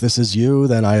 If this is you,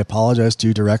 then I apologize to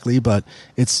you directly, but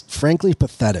it's frankly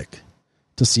pathetic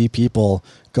to see people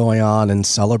going on and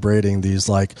celebrating these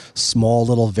small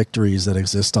little victories that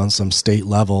exist on some state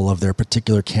level of their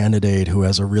particular candidate who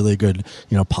has a really good,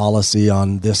 policy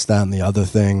on this, that, and the other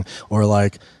thing, or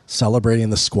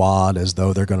celebrating the squad as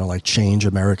though they're going to change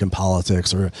American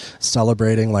politics, or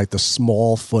celebrating the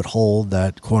small foothold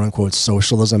that quote unquote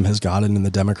socialism has gotten in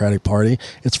the Democratic Party.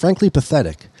 It's frankly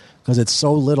pathetic because it's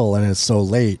so little and it's so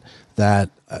late that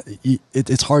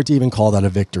it's hard to even call that a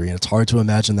victory. And it's hard to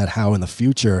imagine that how in the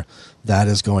future that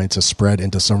is going to spread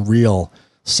into some real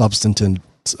substantive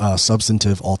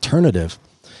alternative.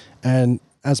 And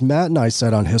as Matt and I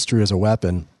said on History as a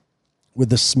Weapon, with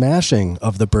the smashing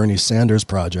of the Bernie Sanders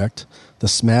project, the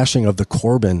smashing of the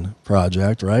Corbyn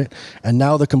project, right? And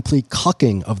now the complete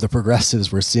cucking of the progressives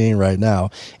we're seeing right now,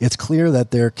 it's clear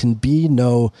that there can be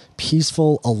no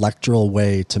peaceful electoral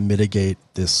way to mitigate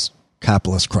this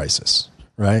capitalist crisis,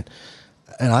 right?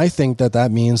 And I think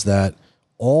that means that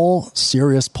all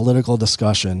serious political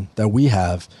discussion that we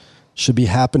have should be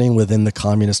happening within the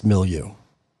communist milieu.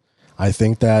 I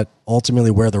think that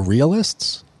ultimately we're the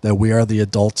realists, that we are the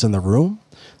adults in the room,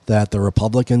 that the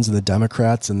Republicans and the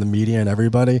Democrats and the media and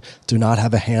everybody do not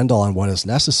have a handle on what is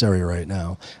necessary right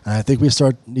now. And I think we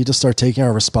need to start taking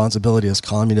our responsibility as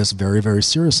communists very, very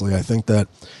seriously. I think that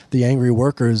the angry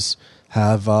workers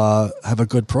have a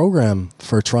good program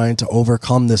for trying to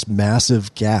overcome this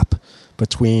massive gap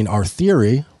between our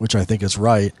theory, which I think is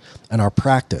right, and our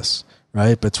practice,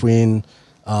 right? Between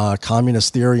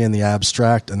communist theory and the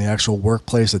abstract and the actual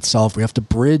workplace itself. We have to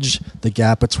bridge the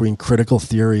gap between critical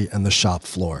theory and the shop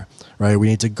floor, right? We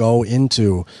need to go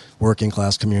into working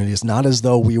class communities, not as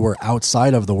though we were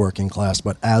outside of the working class,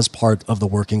 but as part of the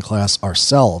working class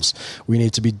ourselves. We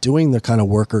need to be doing the kind of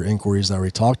worker inquiries that we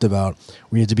talked about.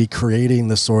 We need to be creating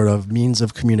the sort of means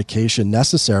of communication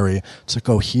necessary to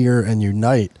cohere and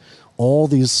unite all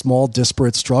these small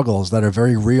disparate struggles that are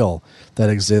very real that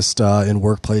exist in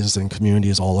workplaces and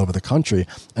communities all over the country.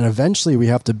 And eventually we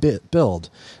have to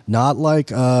build, not like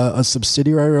a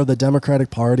subsidiary of the Democratic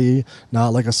Party, not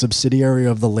like a subsidiary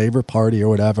of the Labor Party or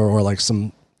whatever, or like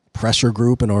some pressure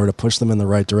group in order to push them in the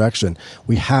right direction.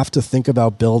 We have to think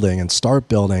about building and start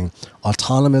building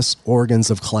autonomous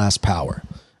organs of class power.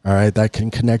 All right, that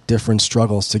can connect different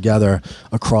struggles together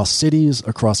across cities,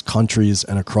 across countries,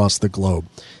 and across the globe.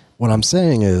 What I'm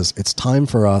saying is it's time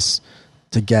for us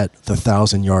to get the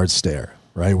 1,000-yard stare,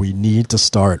 right? We need to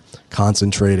start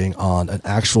concentrating on an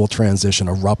actual transition,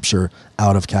 a rupture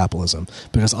out of capitalism.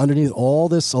 Because underneath all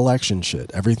this election shit,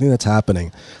 everything that's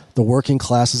happening, the working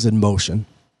class is in motion,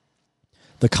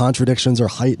 the contradictions are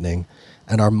heightening,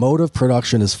 and our mode of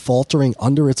production is faltering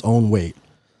under its own weight.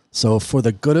 So for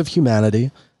the good of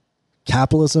humanity,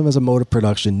 capitalism as a mode of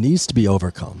production needs to be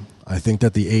overcome. I think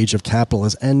that the age of capital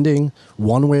is ending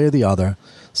one way or the other.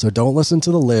 So don't listen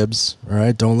to the libs, all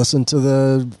right? Don't listen to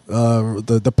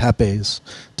the Pepes.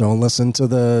 Don't listen to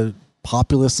the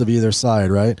populists of either side,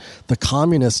 right? The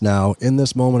communists now, in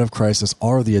this moment of crisis,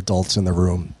 are the adults in the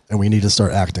room, and we need to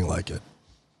start acting like it.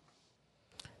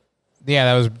 Yeah,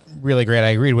 that was really great. I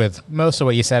agreed with most of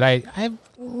what you said. I have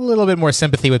a little bit more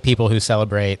sympathy with people who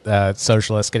celebrate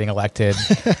socialists getting elected.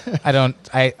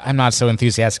 I'm not so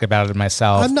enthusiastic about it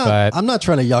myself. I'm not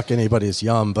trying to yuck anybody's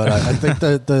yum, but I think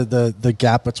the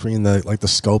gap between the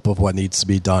scope of what needs to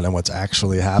be done and what's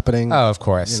actually happening. Oh, of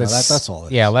course. That's all it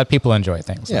is. Yeah, let people enjoy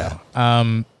things. Yeah.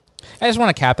 I just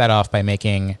want to cap that off by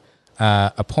making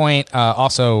a point.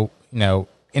 Also,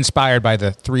 inspired by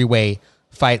the three-way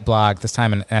fight blog, this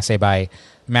time an essay by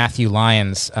Matthew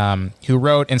Lyons, who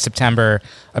wrote in September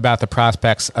about the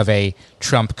prospects of a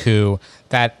Trump coup,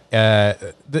 that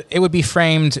it would be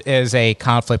framed as a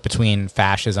conflict between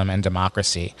fascism and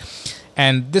democracy.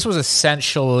 And this was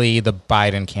essentially the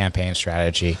Biden campaign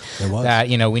strategy. It was. That,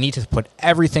 we need to put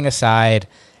everything aside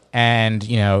and,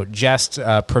 just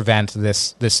prevent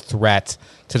this threat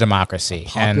to democracy.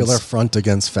 Popular front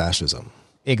against fascism.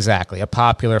 Exactly. A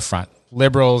popular front.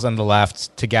 Liberals and the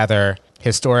left together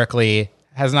historically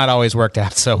has not always worked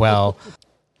out so well.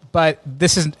 But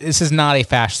this is not a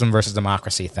fascism versus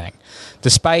democracy thing.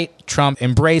 Despite Trump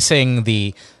embracing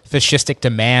the fascistic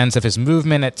demands of his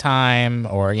movement at time,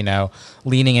 or,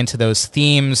 leaning into those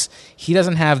themes, he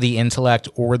doesn't have the intellect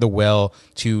or the will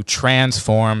to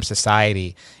transform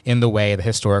society in the way the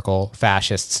historical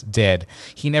fascists did.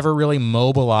 He never really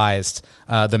mobilized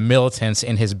the militants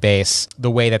in his base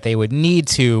the way that they would need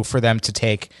to for them to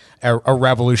take a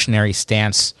revolutionary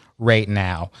stance right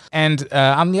now. And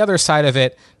on the other side of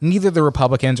it, neither the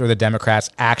Republicans or the Democrats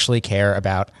actually care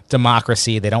about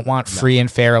democracy. They don't want free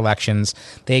and fair elections.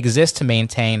 They exist to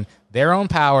maintain their own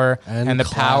power and the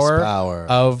power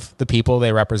of the people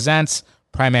they represent,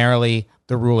 primarily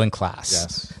the ruling class.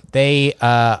 Yes. They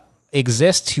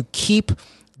exist to keep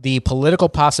the political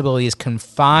possibilities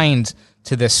confined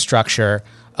to this structure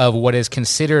of what is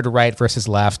considered right versus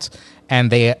left,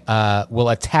 and they will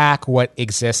attack what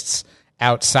exists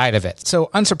outside of it.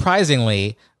 So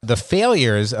unsurprisingly, the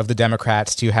failures of the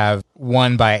Democrats to have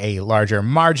won by a larger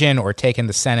margin or taken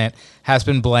the Senate has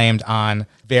been blamed on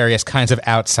various kinds of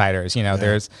outsiders.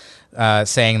 There's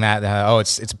saying that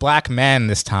it's black men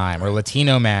this time, or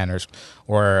Latino men,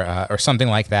 or something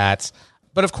like that.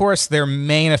 But of course, their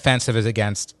main offensive is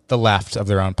against the left of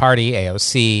their own party,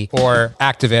 AOC, or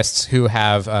activists who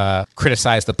have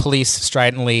criticized the police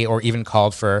stridently or even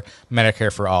called for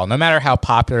Medicare for all. No matter how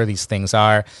popular these things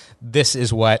are, this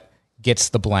is what gets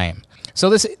the blame. So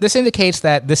this indicates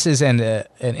that this is an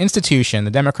institution,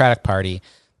 the Democratic Party,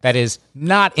 that is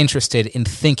not interested in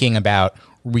thinking about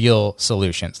real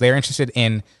solutions. They're interested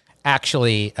in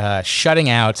actually shutting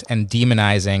out and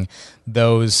demonizing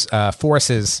those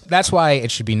forces. That's why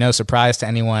it should be no surprise to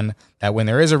anyone that when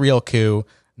there is a real coup,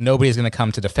 nobody's going to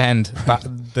come to defend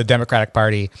the Democratic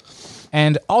Party.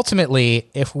 And ultimately,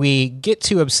 if we get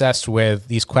too obsessed with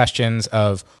these questions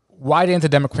of why didn't the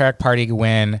Democratic Party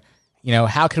win,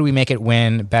 how could we make it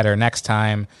win better next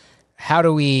time? How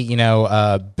do we,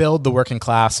 build the working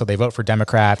class so they vote for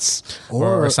Democrats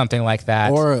or something like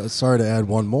that? Or, sorry to add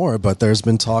one more, but there's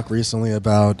been talk recently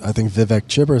about, I think Vivek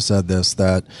Chibber said this,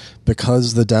 that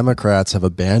because the Democrats have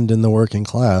abandoned the working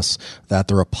class, that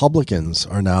the Republicans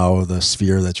are now the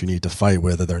sphere that you need to fight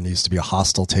with, or there needs to be a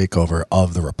hostile takeover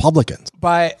of the Republicans.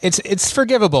 But it's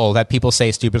forgivable that people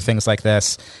say stupid things like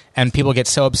this, and people get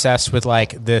so obsessed with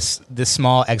like this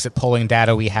small exit polling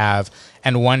data we have,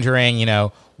 and wondering,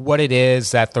 what it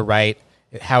is that the right,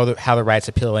 how the right's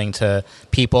appealing to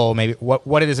people, maybe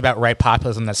what it is about right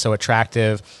populism that's so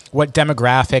attractive, what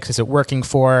demographics is it working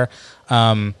for,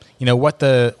 what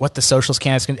the socialist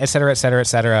candidates can, et cetera, et cetera, et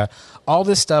cetera. All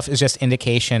this stuff is just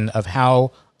indication of how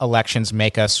elections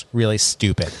make us really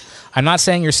stupid. I'm not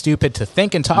saying you're stupid to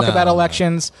think and talk about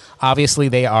elections. Obviously,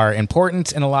 they are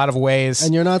important in a lot of ways.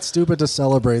 And you're not stupid to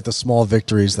celebrate the small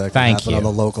victories that can happen on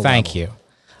the local level. Thank you.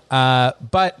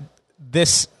 But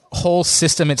this whole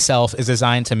system itself is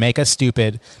designed to make us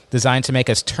stupid, designed to make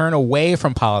us turn away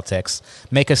from politics,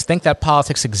 make us think that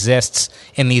politics exists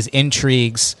in these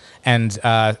intrigues and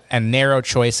narrow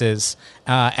choices,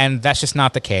 and that's just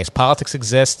not the case. Politics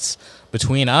exists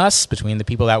between us, between the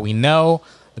people that we know,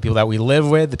 the people that we live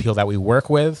with, the people that we work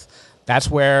with. That's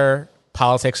where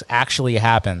politics actually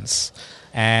happens.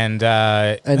 And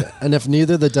if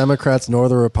neither the Democrats nor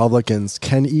the Republicans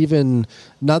can even,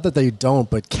 not that they don't,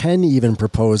 but can even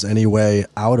propose any way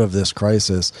out of this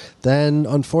crisis, then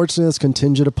unfortunately it's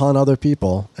contingent upon other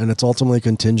people, and it's ultimately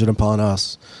contingent upon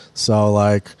us.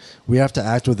 So we have to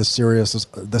act with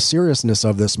the seriousness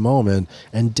of this moment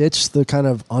and ditch the kind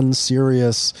of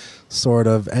unserious sort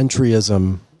of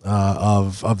entryism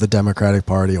of the Democratic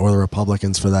Party or the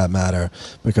Republicans for that matter,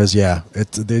 because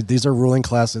these are ruling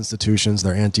class institutions,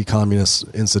 they're anti-communist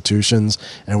institutions,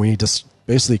 and we need to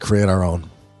basically create our own.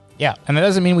 Yeah, and that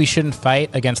doesn't mean we shouldn't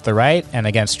fight against the right and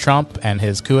against Trump and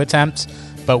his coup attempts,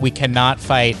 but we cannot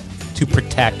fight to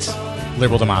protect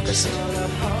liberal democracy.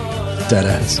 Dead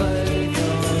ass.